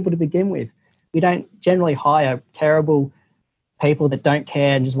good people to begin with. We don't generally hire terrible people that don't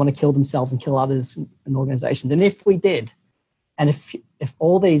care and just want to kill themselves and kill others and organizations. And if we did, and if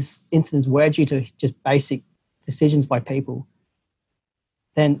all these incidents were due to just basic decisions by people,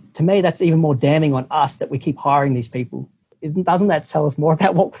 then to me, that's even more damning on us that we keep hiring these people. Doesn't that tell us more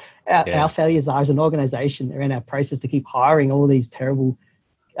about what our failures are as an organization around our process to keep hiring all these terrible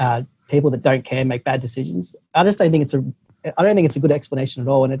people that don't care, make bad decisions? I just don't think it's a good explanation at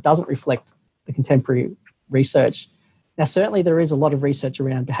all, and it doesn't reflect the contemporary research. Now, certainly there is a lot of research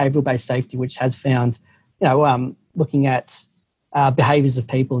around behavioural-based safety, which has found, looking at behaviours of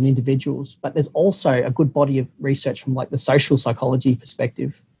people and individuals, but there's also a good body of research from like the social psychology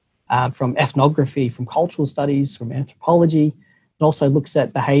perspective, from ethnography, from cultural studies, from anthropology. It also looks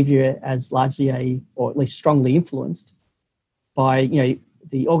at behaviour as largely or at least strongly influenced by,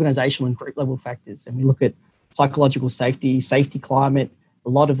 the organisational and group level factors. And we look at psychological safety, safety climate, a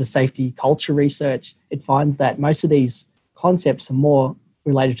lot of the safety culture research. It finds that most of these concepts are more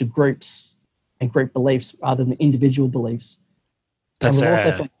related to groups and group beliefs rather than individual beliefs. I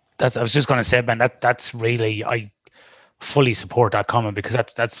was just going to say, Ben, that's really, I fully support that comment, because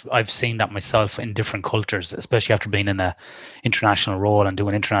that's I've seen that myself in different cultures, especially after being in a international role and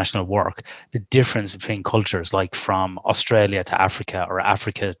doing international work. The difference between cultures, like from Australia to Africa or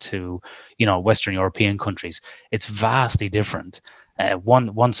Africa to Western European countries, it's vastly different.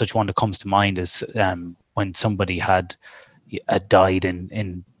 One such one that comes to mind is when somebody had died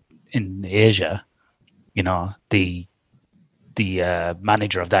in Asia. The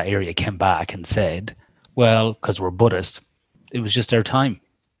manager of that area came back and said, well, because we're Buddhist, it was just their time.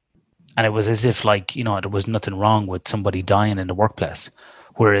 And it was as if there was nothing wrong with somebody dying in the workplace.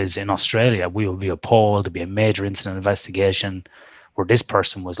 Whereas in Australia, we would be appalled, there'd be a major incident investigation, where this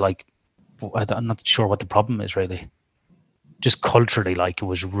person was like, I'm not sure what the problem is really. Just culturally, it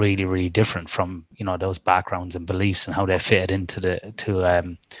was really, really different from, those backgrounds and beliefs and how they fit into the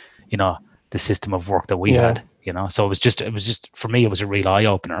system of work that we had. So it was just for me, it was a real eye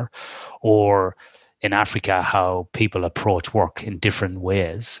opener. Or in Africa, how people approach work in different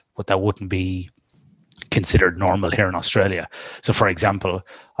ways, but that wouldn't be considered normal here in Australia. So for example,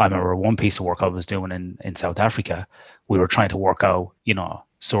 I remember one piece of work I was doing in South Africa. We were trying to work out,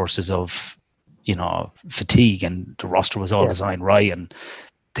 sources of, fatigue, and the roster was all designed right, and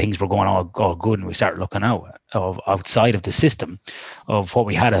things were going all good, and we started looking outside of the system of what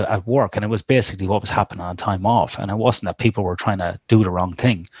we had at work, and it was basically what was happening on time off. And it wasn't that people were trying to do the wrong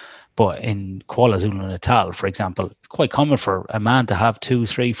thing, but in KwaZulu-Natal, for example, it's quite common for a man to have 2,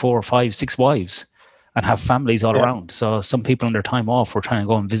 3, 4, 5, 6 wives and have families all around. So some people on their time off were trying to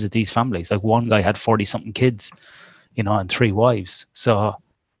go and visit these families. Like one guy had 40 something kids, and 3 wives. So,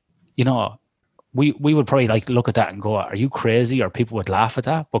 we would probably look at that and go, are you crazy? Or people would laugh at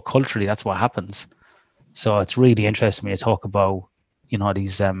that. But culturally, that's what happens. So it's really interesting when you talk about,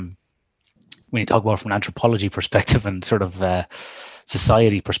 these, when you talk about from an anthropology perspective and sort of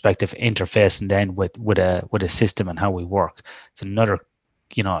society perspective, interfacing then with a system and how we work. It's another,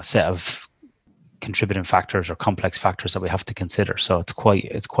 set of contributing factors or complex factors that we have to consider. So it's quite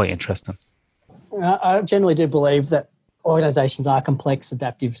interesting. I generally do believe that organizations are complex,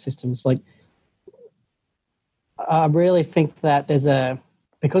 adaptive systems. I really think that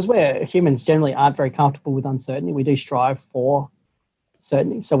because humans generally aren't very comfortable with uncertainty, we do strive for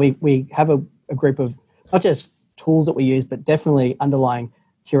certainty. So we have a group of not just tools that we use, but definitely underlying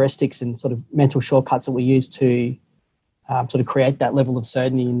heuristics and sort of mental shortcuts that we use to sort of create that level of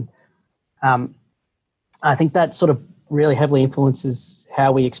certainty. And I think that sort of really heavily influences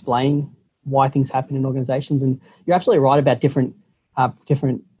how we explain why things happen in organizations. And you're absolutely right about different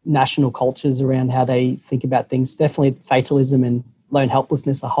national cultures around how they think about things. Definitely fatalism and lone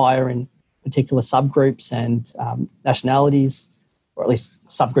helplessness are higher in particular subgroups and nationalities, or at least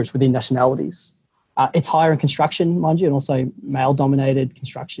subgroups within nationalities. It's higher in construction, mind you, and also male-dominated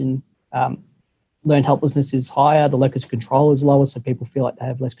construction. Learned helplessness is higher. The locus of control is lower, so people feel like they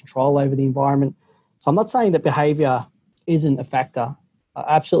have less control over the environment. So I'm not saying that behaviour isn't a factor.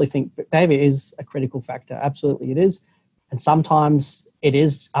 I absolutely think behaviour is a critical factor. Absolutely it is. And sometimes it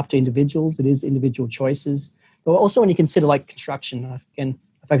is up to individuals. It is individual choices. But also when you consider construction, again,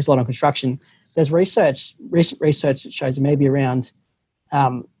 I focus a lot on construction, there's recent research that shows maybe around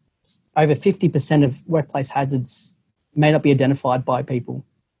over 50% of workplace hazards may not be identified by people.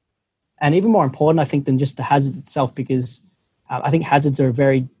 And even more important, I think, than just the hazard itself, because I think hazards are a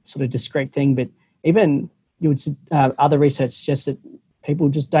very sort of discrete thing, but even other research suggests that people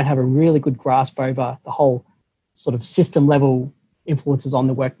just don't have a really good grasp over the whole sort of system level influences on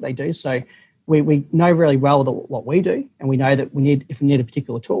the work they do. So we know really well what we do, and we know that if we need a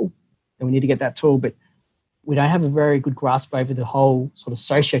particular tool, then we need to get that tool, but we don't have a very good grasp over the whole sort of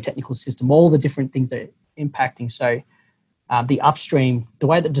socio-technical system, all the different things that are impacting. So the upstream, the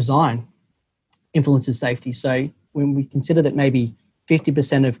way that design influences safety. So when we consider that maybe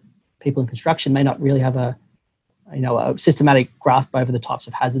 50% of people in construction may not really have a systematic grasp over the types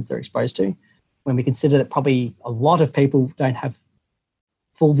of hazards they're exposed to. When we consider that probably a lot of people don't have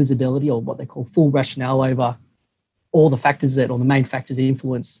full visibility or what they call full rationale over all the factors or the main factors that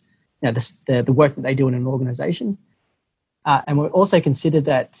influence the work that they do in an organization. And we also considered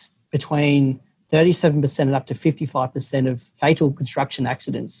that between 37% and up to 55% of fatal construction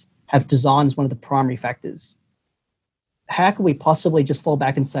accidents have design as one of the primary factors. How can we possibly just fall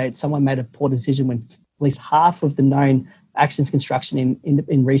back and say someone made a poor decision when at least half of the known accidents in construction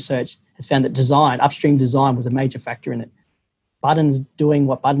in research has found that upstream design was a major factor in it? Buttons doing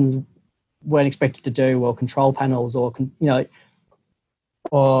what buttons weren't expected to do, or control panels, or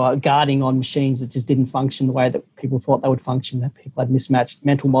guarding on machines that just didn't function the way that people thought they would function, that people had mismatched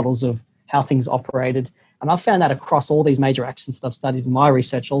mental models of how things operated. And I've found that across all these major accidents that I've studied in my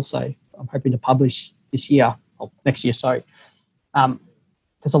research also. I'm hoping to publish next year, sorry.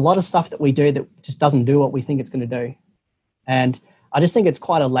 There's a lot of stuff that we do that just doesn't do what we think it's going to do. And I just think it's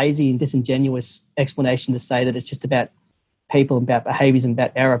quite a lazy and disingenuous explanation to say that it's just about people and about behaviors and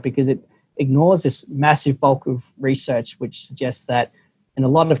about error, because it ignores this massive bulk of research which suggests that in a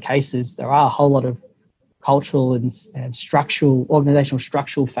lot of cases there are a whole lot of cultural and structural, organizational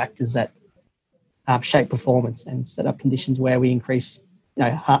structural factors that shape performance and set up conditions where we increase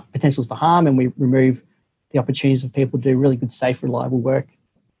potentials for harm, and we remove the opportunities of people to do really good, safe, reliable work.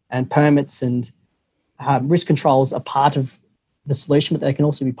 And permits and risk controls are part of the solution, but they can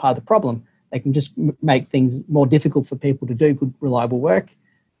also be part of the problem. They can just make things more difficult for people to do good, reliable work.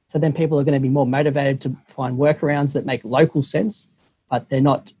 So then people are going to be more motivated to find workarounds that make local sense, but they're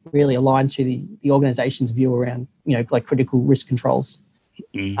not really aligned to the organization's view around, like critical risk controls.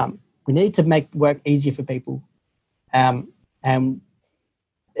 Mm. We need to make work easier for people. And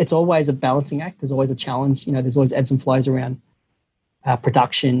it's always a balancing act. There's always a challenge. There's always ebbs and flows around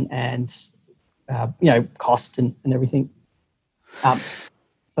production and, cost and everything. But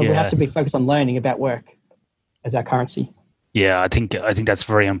we have to be focused on learning about work as our currency. Yeah, I think that's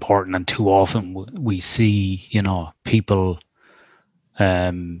very important. And too often we see, people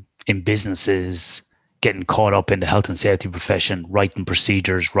in businesses getting caught up in the health and safety profession, writing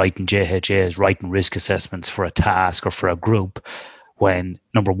procedures, writing JHAs, writing risk assessments for a task or for a group, when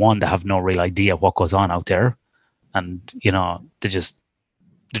number one, they have no real idea what goes on out there, and they're just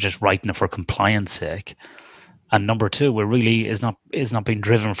writing it for compliance sake. And number two, it really is not being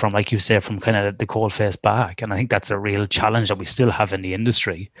driven from, like you say, from kind of the cold face back. And I think that's a real challenge that we still have in the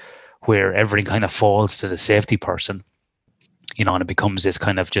industry, where everything kind of falls to the safety person, and it becomes this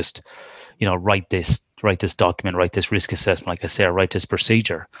kind of just, write this document, write this risk assessment, like I say, write this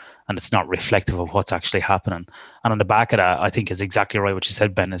procedure, and it's not reflective of what's actually happening. And on the back of that, I think is exactly right what you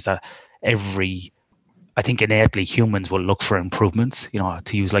said, Ben, is that I think innately humans will look for improvements,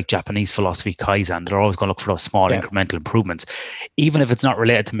 to use like Japanese philosophy, Kaizen. They're always going to look for those small incremental improvements, even if it's not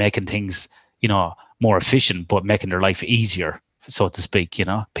related to making things, more efficient, but making their life easier, so to speak.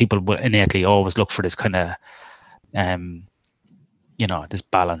 People will innately always look for this kind of, this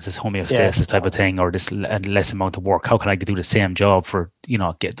balance, this homeostasis type of thing, or this less amount of work. How can I do the same job for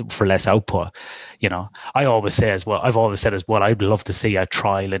less output? I always say as well, I've always said as well, I'd love to see a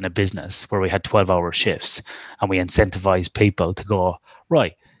trial in a business where we had 12-hour shifts and we incentivize people to go,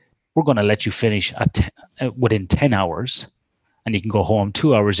 right, we're going to let you finish within 10 hours and you can go home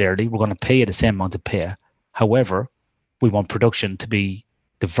 2 hours early. We're going to pay you the same amount of pay. However, we want production to be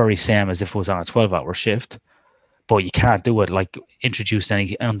the very same as if it was on a 12-hour shift. But you can't do it like introduce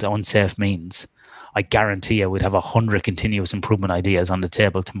any unsafe means. I guarantee you we'd have 100 continuous improvement ideas on the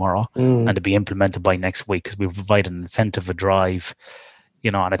table tomorrow and to be implemented by next week, because we provide an incentive, a drive,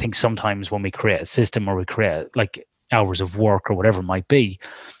 and I think sometimes when we create a system or we create like hours of work or whatever it might be,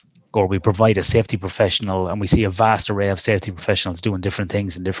 or we provide a safety professional and we see a vast array of safety professionals doing different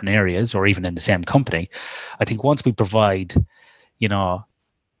things in different areas or even in the same company, I think once we provide,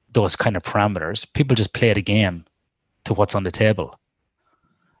 those kind of parameters, people just play the game to what's on the table.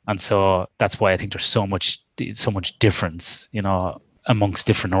 And so that's why I think there's so much difference, amongst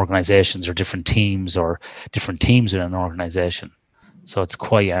different organizations or different teams in an organization. So it's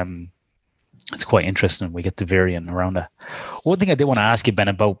quite interesting. We get the varying around that. One thing I did want to ask you, Ben,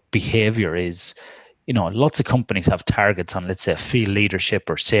 about behavior is, lots of companies have targets on, let's say, field leadership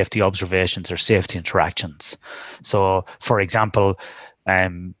or safety observations or safety interactions. So, for example,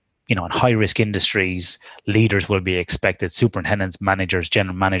 in high-risk industries, leaders will be expected, superintendents, managers,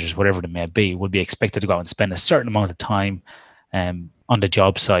 general managers, whatever they may be, will be expected to go out and spend a certain amount of time on the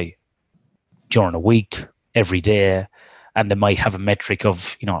job site during a week, every day, and they might have a metric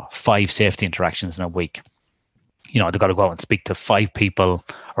of, 5 safety interactions in a week. they've got to go out and speak to 5 people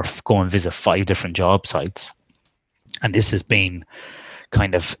or go and visit 5 different job sites. And this has been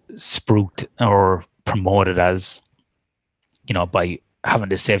kind of spruiked or promoted as, by having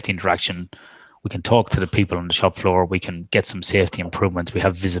this safety interaction, we can talk to the people on the shop floor, we can get some safety improvements, we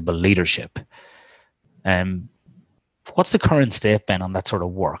have visible leadership. What's the current state, Ben, on that sort of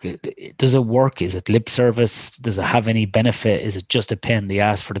work? Does it work? Is it lip service? Does it have any benefit? Is it just a pain in the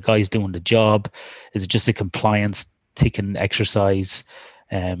ass for the guys doing the job? Is it just a compliance ticking exercise?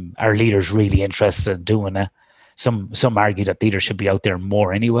 Are leaders really interested in doing it? Some argue that leaders should be out there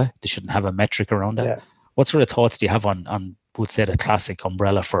more anyway. They shouldn't have a metric around it. Yeah. What sort of thoughts do you have on would say the classic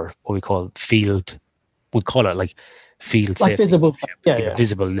umbrella for what we call field? We'd call it like field like safety, visible,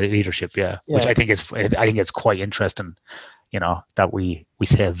 visible leadership, which I think it's quite interesting. That we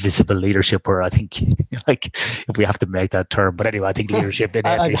say visible leadership, where I think like if we have to make that term, but anyway, I think leadership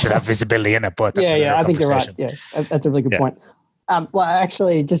innately should have visibility in it. But that's I think you're right. Yeah, that's a really good point. Well,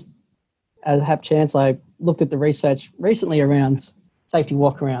 actually, just as a hap chance, I looked at the research recently around safety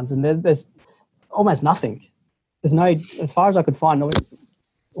walkarounds, and there's almost nothing. There's no, as far as I could find,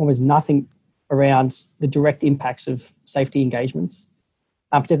 almost nothing around the direct impacts of safety engagements,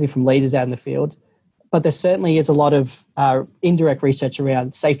 particularly from leaders out in the field. But there certainly is a lot of indirect research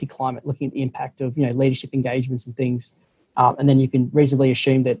around safety climate, looking at the impact of leadership engagements and things. And then you can reasonably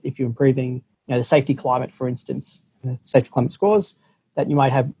assume that if you're improving the safety climate, for instance, safety climate scores, that you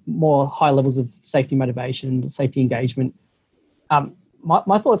might have more high levels of safety motivation, safety engagement.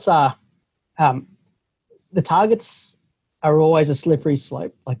 My thoughts are the targets are always a slippery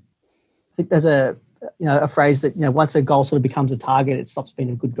slope. Like, I think there's a phrase that once a goal sort of becomes a target, it stops being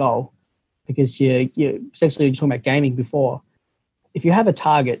a good goal, because you essentially, you're talking about gaming before. If you have a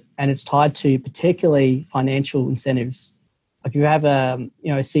target and it's tied to particularly financial incentives, like if you have a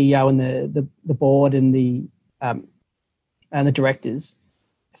CEO and the board and the directors,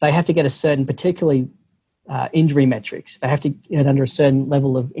 if they have to get a certain particularly injury metrics, if they have to get under a certain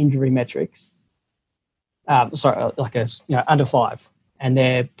level of injury metrics, under 5, and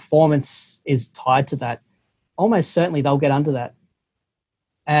their performance is tied to that, almost certainly they'll get under that.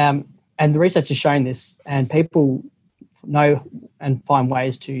 And the research has shown this, and people know and find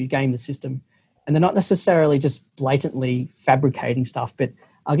ways to game the system. And they're not necessarily just blatantly fabricating stuff, but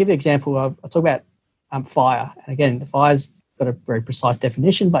I'll give you an example. I'll talk about fire. And again, the fire's got a very precise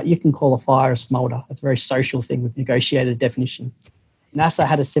definition, but you can call a fire a smolder. That's a very social thing with negotiated definition. NASA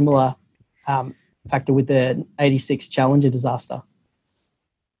had a similar factor with the 86 Challenger disaster.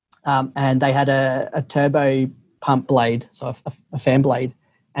 And they had a turbo pump blade, so a fan blade.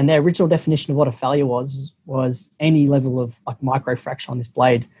 And their original definition of what a failure was any level of like microfraction on this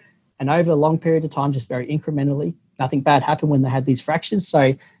blade. And over a long period of time, just very incrementally, nothing bad happened when they had these fractures.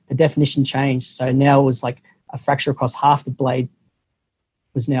 So the definition changed. So now it was like a fracture across half the blade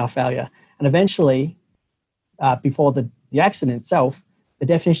was now a failure. And eventually, before the accident itself, the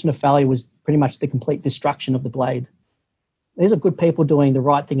definition of failure was pretty much the complete destruction of the blade. These are good people doing the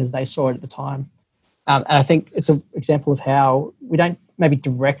right thing as they saw it at the time. And I think it's an example of how we don't maybe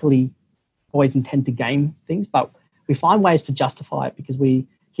directly always intend to game things, but we find ways to justify it, because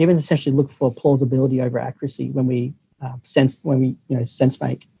humans essentially look for plausibility over accuracy when we sense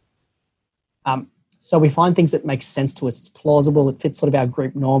make. So we find things that make sense to us. It's plausible. It fits sort of our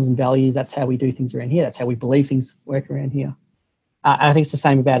group norms and values. That's how we do things around here. That's how we believe things work around here. And I think it's the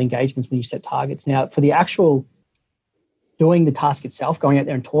same about engagements when you set targets. Now, for the actual doing the task itself, going out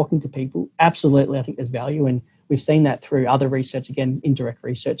there and talking to people, absolutely, I think there's value. And we've seen that through other research, again, indirect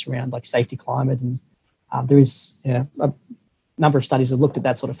research around like safety climate. And there is a number of studies that have looked at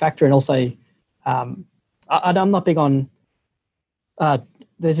that sort of factor. And also, I'm not big on,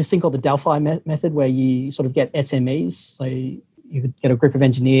 there's this thing called the Delphi method, where you sort of get SMEs. So you could get a group of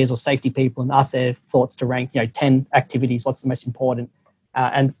engineers or safety people and ask their thoughts to rank, 10 activities, what's the most important.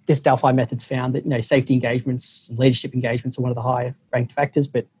 And this Delphi method's found that, safety engagements and leadership engagements are one of the higher ranked factors,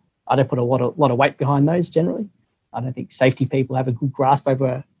 but I don't put a lot of weight behind those generally. I don't think safety people have a good grasp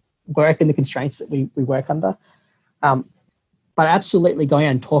over work and the constraints that we work under. But absolutely going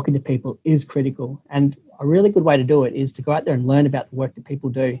out and talking to people is critical. And a really good way to do it is to go out there and learn about the work that people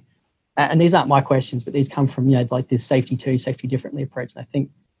do. And these aren't my questions, but these come from, like this safety differently approach. And I think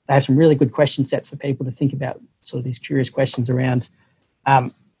they have some really good question sets for people to think about, sort of these curious questions around,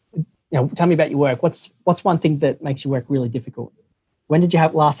 tell me about your work. What's one thing that makes your work really difficult? When did you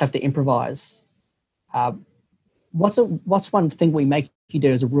last have to improvise? What's one thing we make you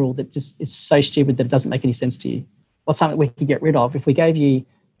do as a rule that just is so stupid that it doesn't make any sense to you? What's something we could get rid of? If we gave you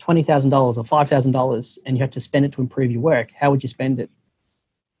 $20,000 or $5,000 and you had to spend it to improve your work, how would you spend it?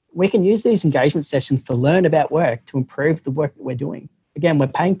 we can use these engagement sessions to learn about work, to improve the work that we're doing. Again, we're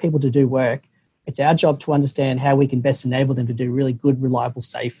paying people to do work. It's our job to understand how we can best enable them to do really good, reliable,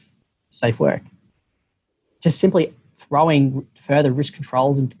 safe work. Just simply throwing further risk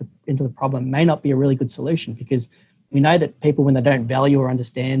controls into the problem may not be a really good solution, because we know that people, when they don't value or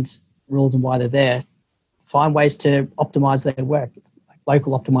understand rules and why they're there, find ways to optimize their work. It's like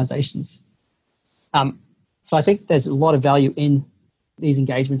local optimizations. So I think there's a lot of value in these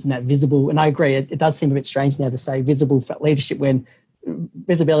engagements and that visible, and I agree, it does seem a bit strange now to say visible leadership when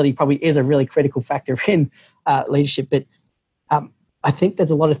visibility probably is a really critical factor in leadership. But I think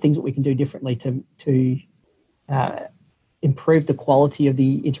there's a lot of things that we can do differently to improve the quality of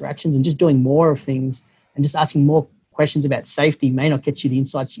the interactions, and just doing more of things and just asking more questions about safety may not get you the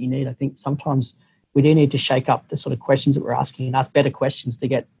insights you need. I think sometimes we do need to shake up the sort of questions that we're asking and ask better questions to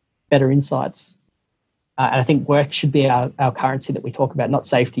get better insights. And I think work should be our currency that we talk about, not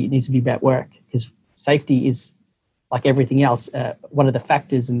safety. It needs to be about work, because safety is, like everything else, one of the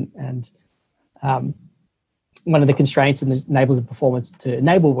factors and one of the constraints and the enablers of performance to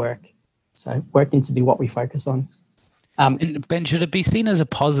enable work. So work needs to be what we focus on. And Ben, should it be seen as a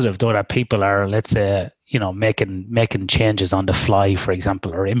positive, though, that people are, let's say, making changes on the fly, for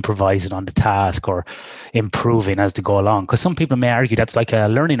example, or improvising on the task, or improving as they go along? Because some people may argue that's like a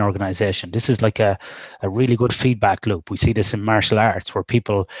learning organization. This is like a really good feedback loop. We see this in martial arts, where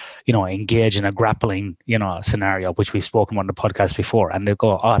people, engage in a grappling, scenario, which we've spoken on the podcast before, and they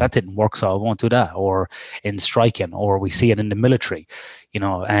go, oh, that didn't work, so I won't do that. Or in striking, or we see it in the military,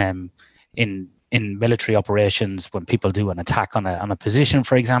 in military operations, when people do an attack on a position,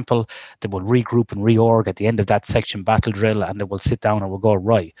 for example, they will regroup and reorg at the end of that section battle drill, and they will sit down and will go,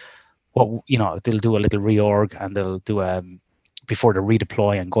 right, well, they'll do a little reorg, and they'll do before they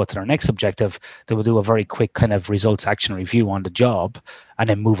redeploy and go to their next objective, they will do a very quick kind of results action review on the job, and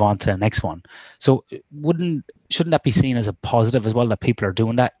then move on to the next one. So shouldn't that be seen as a positive as well, that people are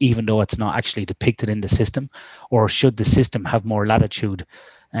doing that, even though it's not actually depicted in the system? Or should the system have more latitude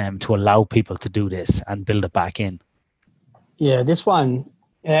to allow people to do this and build it back in? Yeah, this one,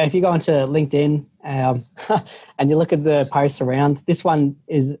 if you go onto LinkedIn and you look at the posts around, this one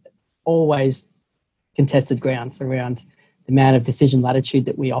is always contested grounds around the amount of decision latitude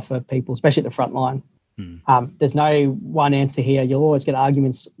that we offer people, especially at the front line. There's no one answer here. You'll always get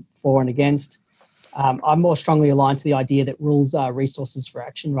arguments for and against. I'm more strongly aligned to the idea that rules are resources for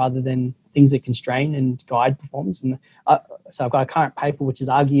action rather than things that constrain and guide performance. And so I've got a current paper which has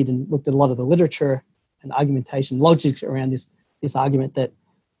argued and looked at a lot of the literature and argumentation, logic around this argument that,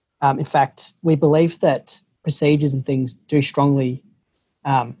 in fact, we believe that procedures and things do strongly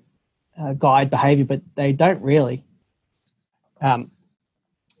guide behaviour, but they don't really.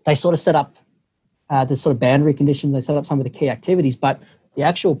 They sort of set up the sort of boundary conditions. They set up some of the key activities, but the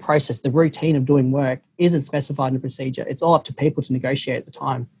actual process, the routine of doing work, isn't specified in the procedure. It's all up to people to negotiate at the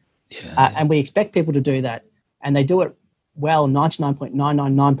time. And we expect people to do that, and they do it well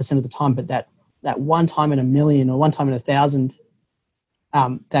 99.999% of the time. But that one time in a million or one time in 1,000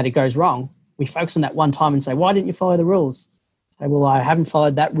 that it goes wrong, we focus on that one time and say, why didn't you follow the rules? Say, well, I haven't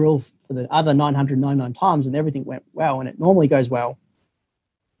followed that rule for the other 999 times and everything went well, and it normally goes well.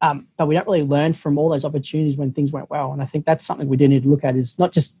 But we don't really learn from all those opportunities when things went well. And I think that's something we do need to look at, is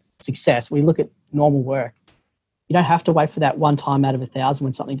not just success. We look at normal work. You don't have to wait for that one time out of 1,000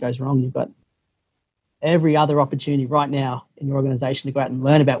 when something goes wrong. You've got every other opportunity right now in your organization to go out and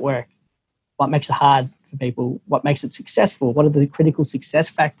learn about work. What makes it hard for people? What makes it successful? What are the critical success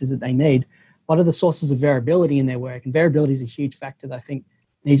factors that they need? What are the sources of variability in their work? And variability is a huge factor that I think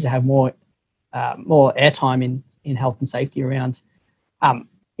needs to have more airtime in health and safety around.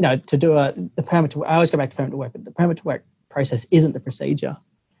 To do the permit to work. I always go back to permit to work, but the permit to work process isn't the procedure.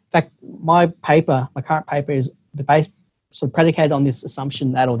 In fact, my current paper is the base sort of predicated on this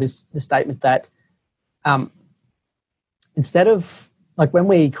assumption that, or this statement that, instead of, like, when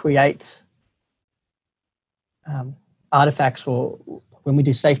we create artifacts, or when we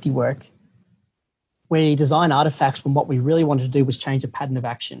do safety work, we design artifacts when what we really wanted to do was change a pattern of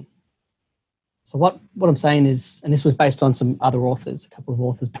action. So what I'm saying is, and this was based on some other authors, a couple of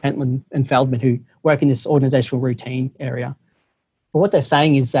authors, Pentland and Feldman, who work in this organizational routine area. But what they're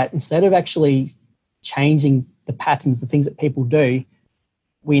saying is that instead of actually changing the patterns, the things that people do,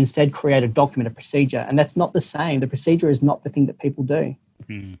 we instead create a document, a procedure. And that's not the same. The procedure is not the thing that people do.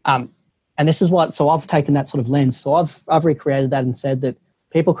 And this is so I've taken that sort of lens. So I've recreated that and said that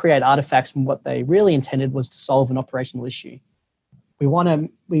people create artifacts when what they really intended was to solve an operational issue. We want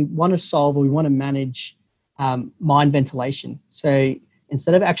to solve, or we want to manage mine ventilation. So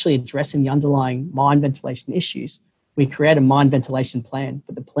instead of actually addressing the underlying mine ventilation issues, we create a mine ventilation plan,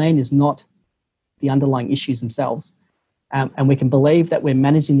 but the plan is not the underlying issues themselves. And we can believe that we're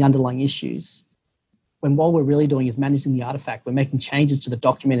managing the underlying issues when what we're really doing is managing the artifact. We're making changes to the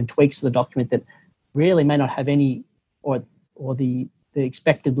document and tweaks to the document that really may not have any or the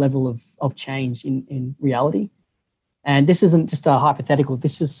expected level of change in reality. And this isn't just a hypothetical.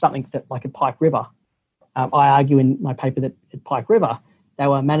 This is something that, like at Pike River, I argue in my paper that at Pike River, they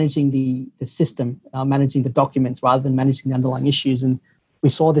were managing the system, managing the documents rather than managing the underlying issues. And we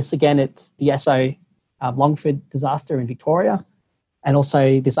saw this again at the Esso Longford disaster in Victoria, and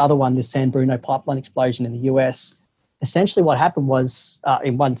also this other one, this San Bruno pipeline explosion in the US. Essentially what happened was,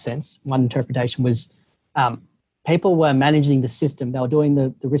 in one sense, one interpretation was people were managing the system. They were doing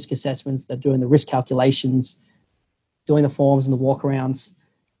the risk assessments, they're doing the risk calculations, doing the forms and the walkarounds,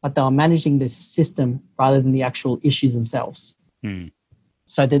 but they were managing the system rather than the actual issues themselves.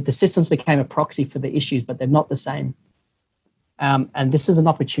 So the systems became a proxy for the issues, but they're not the same. And this is an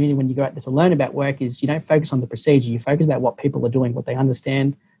opportunity when you go out there to learn about work is you don't focus on the procedure, you focus about what people are doing, what they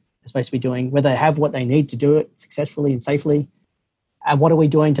understand they're supposed to be doing, whether they have what they need to do it successfully and safely, and what are we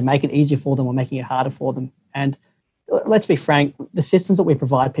doing to make it easier for them or making it harder for them. And let's be frank, the systems that we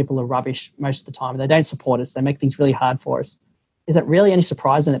provide people are rubbish most of the time. They don't support us. They make things really hard for us. Is it really any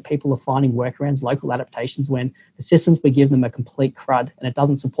surprising that people are finding workarounds, local adaptations, when the systems we give them are complete crud and it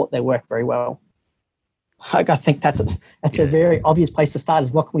doesn't support their work very well? I think that's a very obvious place to start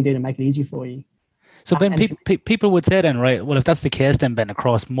is what can we do to make it easier for you? So Ben, people would say then, right, well, if that's the case then, Ben,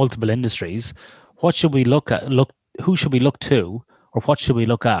 across multiple industries, what should we look at? Who should we look to, or what should we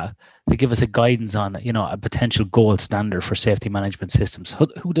look at to give us a guidance on, a potential gold standard for safety management systems?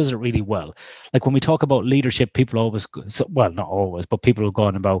 Who does it really well? Like when we talk about leadership, people always, well, not always, but people are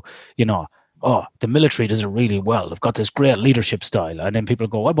going about, oh, the military does it really well. They've got this great leadership style. And then people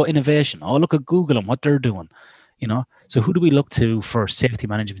go, what about innovation? Oh, look at Google and what they're doing. So who do we look to for safety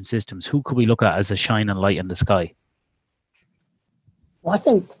management systems? Who could we look at as a shining light in the sky? Well, I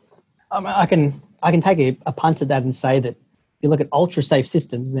think I can take a punt at that and say that if you look at ultra safe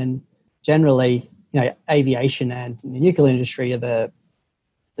systems, then generally, aviation and the nuclear industry are the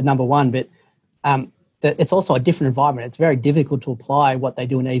number one. But it's also a different environment. It's very difficult to apply what they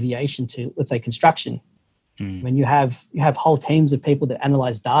do in aviation to, let's say, construction. When you have whole teams of people that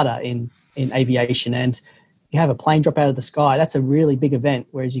analyze data in aviation, and you have a plane drop out of the sky, that's a really big event.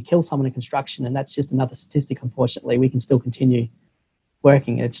 Whereas you kill someone in construction, and that's just another statistic. Unfortunately, we can still continue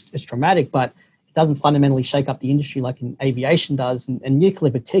working. It's traumatic, but it doesn't fundamentally shake up the industry like in aviation does. And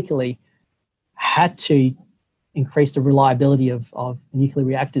nuclear particularly had to increase the reliability of nuclear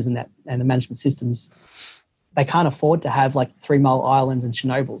reactors and the management systems. They can't afford to have like 3 Mile Islands and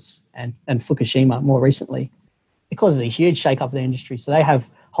Chernobyls and Fukushima more recently. It causes a huge shake up of the industry. So they have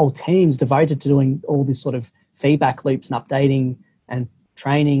whole teams devoted to doing all this sort of feedback loops and updating and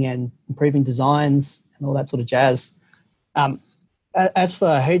training and improving designs and all that sort of jazz. As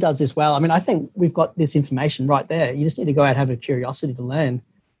for who does this well, I think we've got this information right there. You just need to go out and have a curiosity to learn.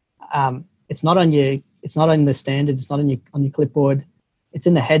 It's not on the standard. It's not on your clipboard. It's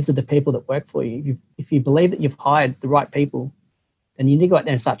in the heads of the people that work for you. If you believe that you've hired the right people, then you need to go out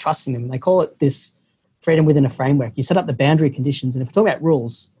there and start trusting them. They call it this freedom within a framework. You set up the boundary conditions, and if we're talking about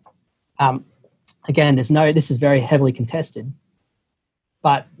rules, again, this is very heavily contested.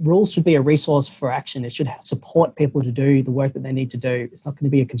 But rules should be a resource for action. It should support people to do the work that they need to do. It's not going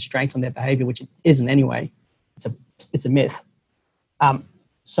to be a constraint on their behavior, which it isn't anyway. It's a myth.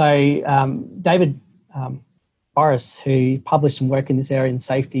 David Boris, who published some work in this area in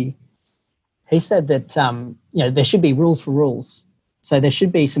safety, he said that there should be rules for rules. So there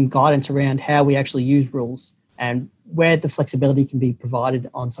should be some guidance around how we actually use rules and where the flexibility can be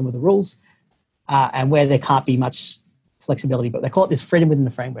provided on some of the rules and where there can't be much flexibility. But they call it this freedom within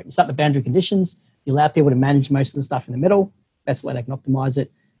the framework. You set the boundary conditions, you allow people to manage most of the stuff in the middle, best way they can optimize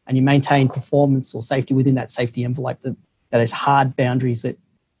it, and you maintain performance or safety within that safety envelope. Those hard boundaries that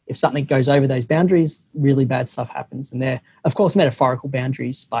if something goes over those boundaries, really bad stuff happens. And they're, of course, metaphorical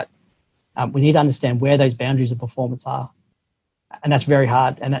boundaries, but we need to understand where those boundaries of performance are. And that's very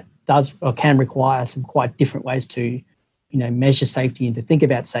hard. And that does or can require some quite different ways to, measure safety and to think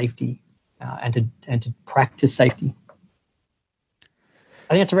about safety and to practice safety.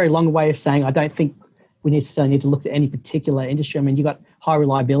 I think that's a very long way of saying I don't think we necessarily need to look at any particular industry. You've got high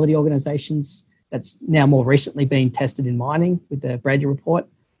reliability organizations that's now more recently being tested in mining with the Brady report,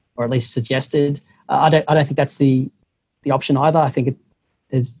 or at least suggested. I don't think that's the option either. I think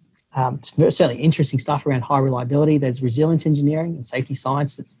there's certainly interesting stuff around high reliability. There's resilience engineering and safety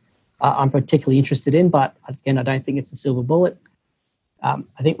science that's I'm particularly interested in, but again, I don't think it's a silver bullet. I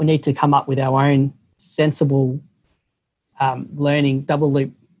think we need to come up with our own sensible double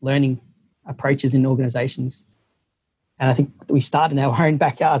loop learning approaches in organizations. And I think we start in our own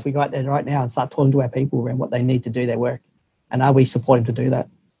backyards. We go out there right now and start talking to our people around what they need to do their work. And are we supporting to do that?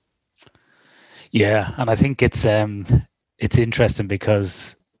 Yeah, and I think it's interesting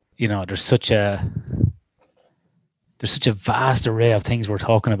because, you know, there's such a vast array of things we're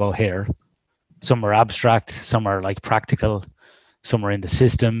talking about here. Some are abstract, some are like practical, some are in the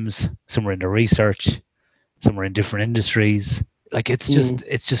systems, some are in the research, some are in different industries. Like it's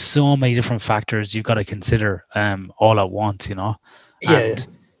just so many different factors you've got to consider all at once, you know. And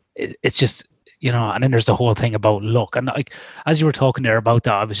it's just, you know, and then there's the whole thing about luck. And like as you were talking there about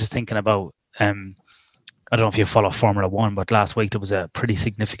that, I was just thinking about I don't know if you follow Formula One, but last week there was a pretty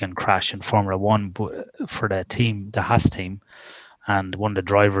significant crash in Formula One for the team, the Haas team, and one of the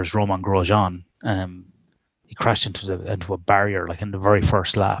drivers, Romain Grosjean, he crashed into a barrier like in the very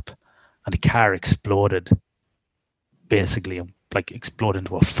first lap, and the car exploded, basically like exploded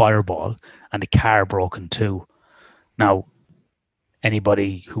into a fireball, and the car broke in two. Now,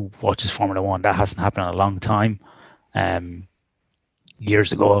 anybody who watches Formula One, that hasn't happened in a long time.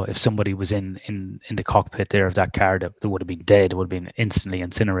 Years ago, if somebody was in the cockpit there of that car, that would have been dead, would have been instantly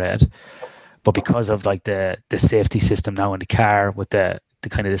incinerated. But because of like the safety system now in the car, with the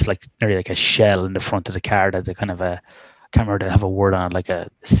kind of this like nearly like a shell in the front of the car, that the kind of I can't remember, they have a word on it, like a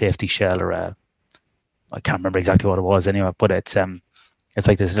safety shell or I can't remember exactly what it was anyway, but it's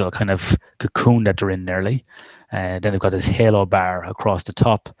like this little kind of cocoon that they're in nearly. Then they've got this halo bar across the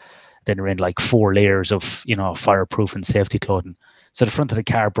top. Then they're in like 4 layers of, you know, fireproof and safety clothing. So the front of the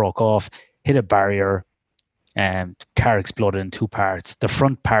car broke off, hit a barrier, and car exploded in 2 parts. The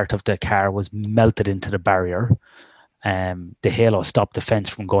front part of the car was melted into the barrier. The halo stopped the fence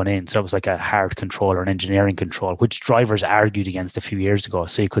from going in. So it was like a hard control or an engineering control, which drivers argued against a few years ago.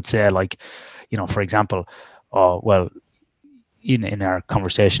 So you could say, like, you know, for example, in our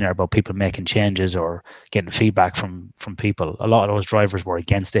conversation there about people making changes or getting feedback from people, a lot of those drivers were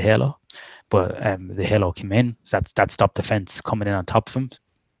against the halo. But the halo came in, so that stopped the fence coming in on top of him.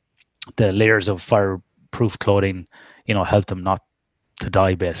 The layers of fireproof clothing, you know, helped him not to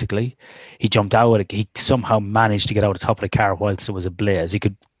die, basically. He jumped out. He somehow managed to get out the top of the car whilst there was a blaze.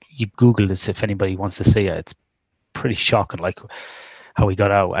 You Google this if anybody wants to see it. It's pretty shocking, like how he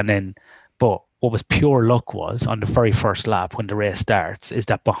got out. And then, but what was pure luck was on the very first lap when the race starts is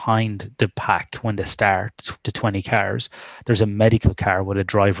that behind the pack, when they start the 20 cars, there's a medical car with a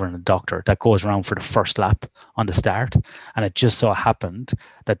driver and a doctor that goes around for the first lap on the start. And it just so happened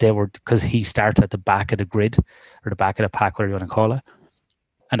that they were, because he started at the back of the grid or the back of the pack, whatever you want to call it.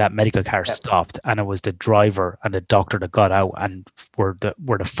 And that medical car stopped, and it was the driver and the doctor that got out and were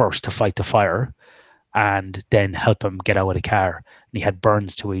the first to fight the fire and then help him get out of the car. And he had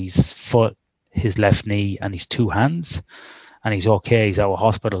burns to his foot, his left knee, and his 2 hands, and he's okay. He's out of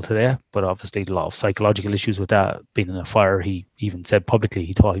hospital today, but obviously a lot of psychological issues with that, being in a fire. He even said publicly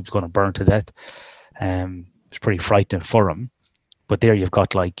he thought he was going to burn to death. It's pretty frightening for him. But there you've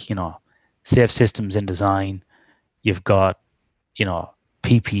got, like, you know, safe systems in design. You've got, you know,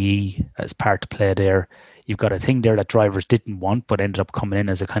 PPE as part to play there. You've got a thing there that drivers didn't want but ended up coming in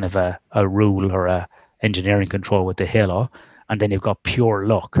as a kind of a rule or a engineering control with the halo. And then you've got pure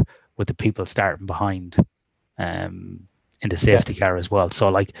luck with the people starting behind in the safety car as well. So,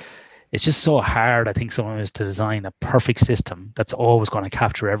 like, it's just so hard, I think, sometimes to design a perfect system that's always going to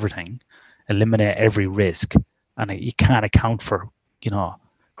capture everything, eliminate every risk, and you can't account for, you know,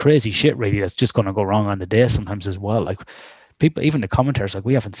 crazy shit really that's just going to go wrong on the day sometimes as well. Like, people, even the commentators, like,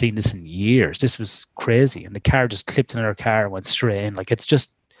 we haven't seen this in years. This was crazy. And the car just clipped another car and went straight in. Like,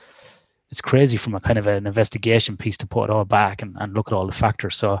 it's crazy from a kind of an investigation piece to put it all back and look at all the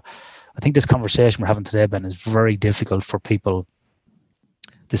factors. So I think this conversation we're having today, Ben, is very difficult for people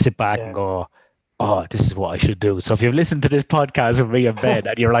to sit back and go, oh, this is what I should do. So if you've listened to this podcast with me and Ben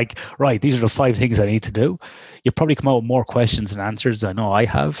and you're like, right, these are the 5 things I need to do, you'll probably come out with more questions than answers. I know I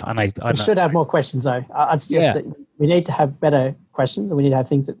have. And I should have more questions, though. I'd suggest that we need to have better questions, and we need to have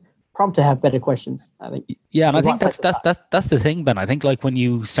things that prompt to have better questions, I think. Yeah, and I think that's the thing, Ben. I think, like, when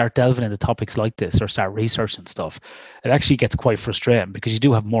you start delving into topics like this or start researching stuff, it actually gets quite frustrating because you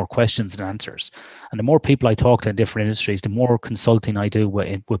do have more questions than answers. And the more people I talk to in different industries, the more consulting I do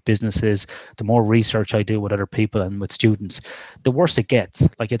with businesses, the more research I do with other people and with students, the worse it gets.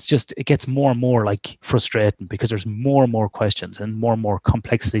 Like, it gets more and more like frustrating because there's more and more questions and more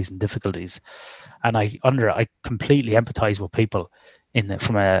complexities and difficulties. And I completely empathize with people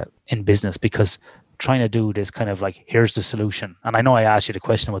in business, because trying to do this kind of like, here's the solution. And I know I asked you the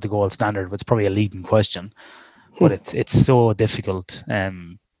question about the gold standard, but it's probably a leading question, but it's so difficult,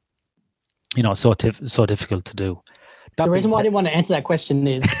 you know, so difficult to do. The reason why I didn't want to answer that question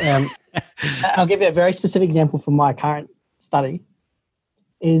is, I'll give you a very specific example from my current study,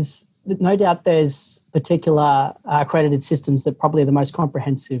 is that no doubt there's particular accredited systems that probably are the most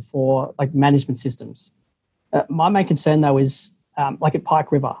comprehensive for like management systems. My main concern though is like at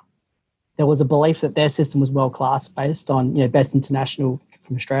Pike River, there was a belief that their system was world-class based on, Best International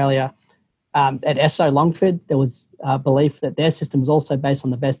from Australia. At Esso Longford, there was a belief that their system was also based on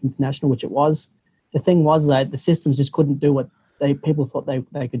the Best International, which it was. The thing was that the systems just couldn't do what people thought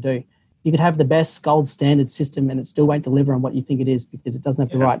they could do. You could have the best gold standard system and it still won't deliver on what you think it is because it doesn't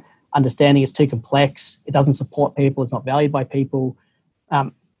have the right understanding. It's too complex. It doesn't support people. It's not valued by people.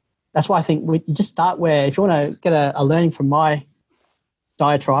 That's why I think you just start where, if you want to get a learning from my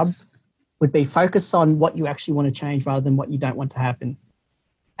diatribe, would be focus on what you actually want to change rather than what you don't want to happen.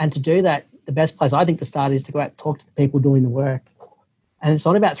 And to do that, the best place I think to start is to go out and talk to the people doing the work. And it's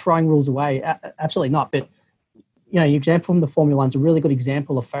not about throwing rules away. Absolutely not. But, your example from the Formula One is a really good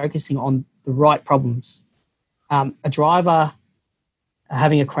example of focusing on the right problems. A driver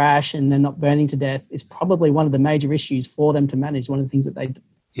having a crash and then not burning to death is probably one of the major issues for them to manage. One of the things that they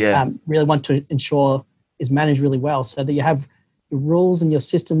really want to ensure is managed really well, so that you have your rules and your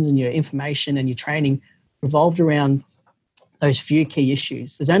systems and your information and your training revolved around those few key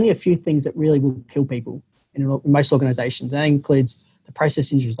issues. There's only a few things that really will kill people in most organizations. That includes the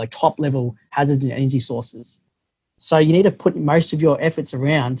process injuries, like top level hazards and energy sources. So you need to put most of your efforts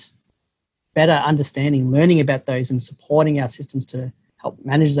around better understanding, learning about those and supporting our systems to help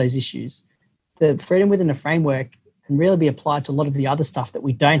manage those issues. The freedom within a framework can really be applied to a lot of the other stuff that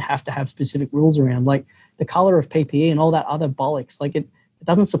we don't have to have specific rules around, like the color of PPE and all that other bollocks. Like it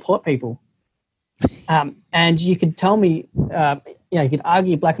doesn't support people. And you could tell me, you could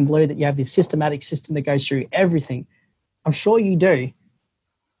argue black and blue that you have this systematic system that goes through everything. I'm sure you do,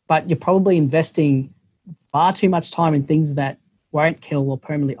 but you're probably investing far too much time in things that won't kill or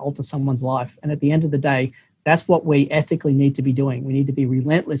permanently alter someone's life. And at the end of the day, that's what we ethically need to be doing. We need to be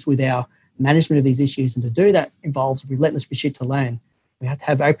relentless with our management of these issues. And to do that involves relentless pursuit to learn. We have to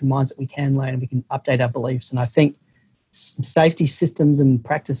have open minds that we can learn and we can update our beliefs. And I think safety systems and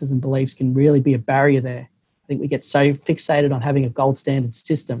practices and beliefs can really be a barrier there. I think we get so fixated on having a gold standard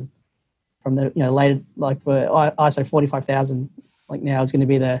system from the, later, like for ISO 45000, like now is going to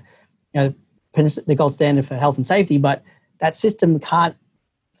be the gold standard for health and safety, but that system can't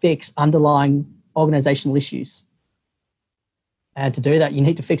fix underlying organizational issues. And to do that, you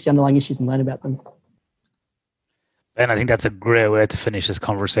need to fix the underlying issues and learn about them. Ben, I think that's a great way to finish this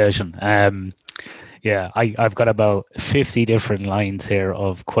conversation. I've got about 50 different lines here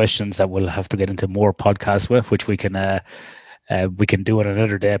of questions that we'll have to get into more podcasts with, which we can do on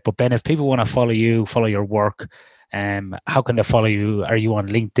another day. But Ben, if people want to follow you, follow your work, how can they follow you? Are you on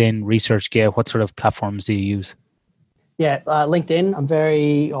LinkedIn, ResearchGate? What sort of platforms do you use? Yeah, LinkedIn. I'm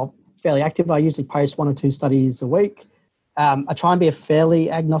fairly active. I usually post 1 or 2 studies a week. I try and be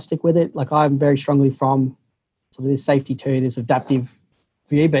fairly agnostic with it. Like I'm very strongly from sort of this safety to this adaptive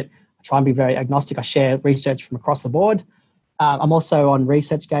view, but I try and be very agnostic. I share research from across the board. I'm also on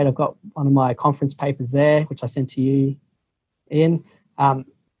ResearchGate. I've got one of my conference papers there, which I sent to you, Ian.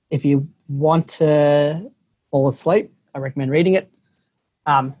 If you want to fall asleep, I recommend reading it.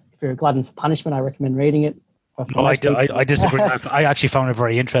 If you're a glutton for punishment, I recommend reading it. No, I disagree. I actually found it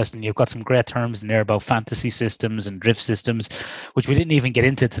very interesting. You've got some great terms in there about fantasy systems and drift systems, which we didn't even get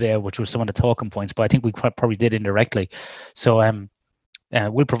into today, which was some of the talking points, but I think we probably did indirectly. So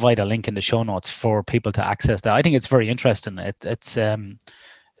we'll provide a link in the show notes for people to access that. I think it's very interesting. It's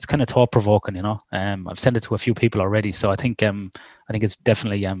kind of thought provoking, I've sent it to a few people already, so I think it's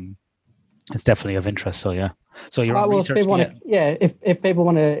definitely of interest. So yeah. So you're on research. If people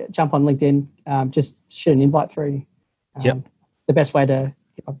want to jump on LinkedIn, just shoot an invite through. The best way to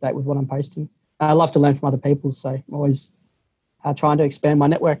keep up to date with what I'm posting. I love to learn from other people, so I'm always trying to expand my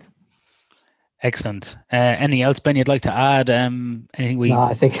network. Excellent. Anything else, Ben, you'd like to add? Anything we? No,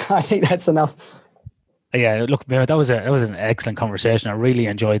 I think that's enough. Yeah, look, that was an excellent conversation. I really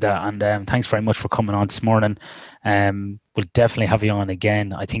enjoyed that, and thanks very much for coming on this morning. We'll definitely have you on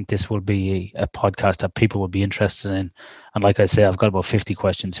again. I think this will be a podcast that people will be interested in, and like I say, I've got about 50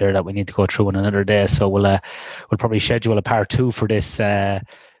 questions here that we need to go through in another day. So we'll probably schedule a part 2 for this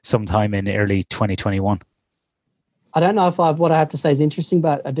sometime in early 2021. I don't know if what I have to say is interesting,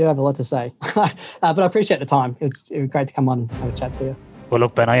 but I do have a lot to say. But I appreciate the time. It was great to come on and have a chat to you. Well,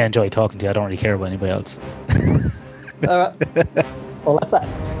 look, Ben, I enjoy talking to you. I don't really care about anybody else. All right. Well, that's that.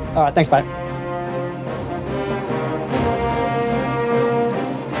 All right. Thanks, mate.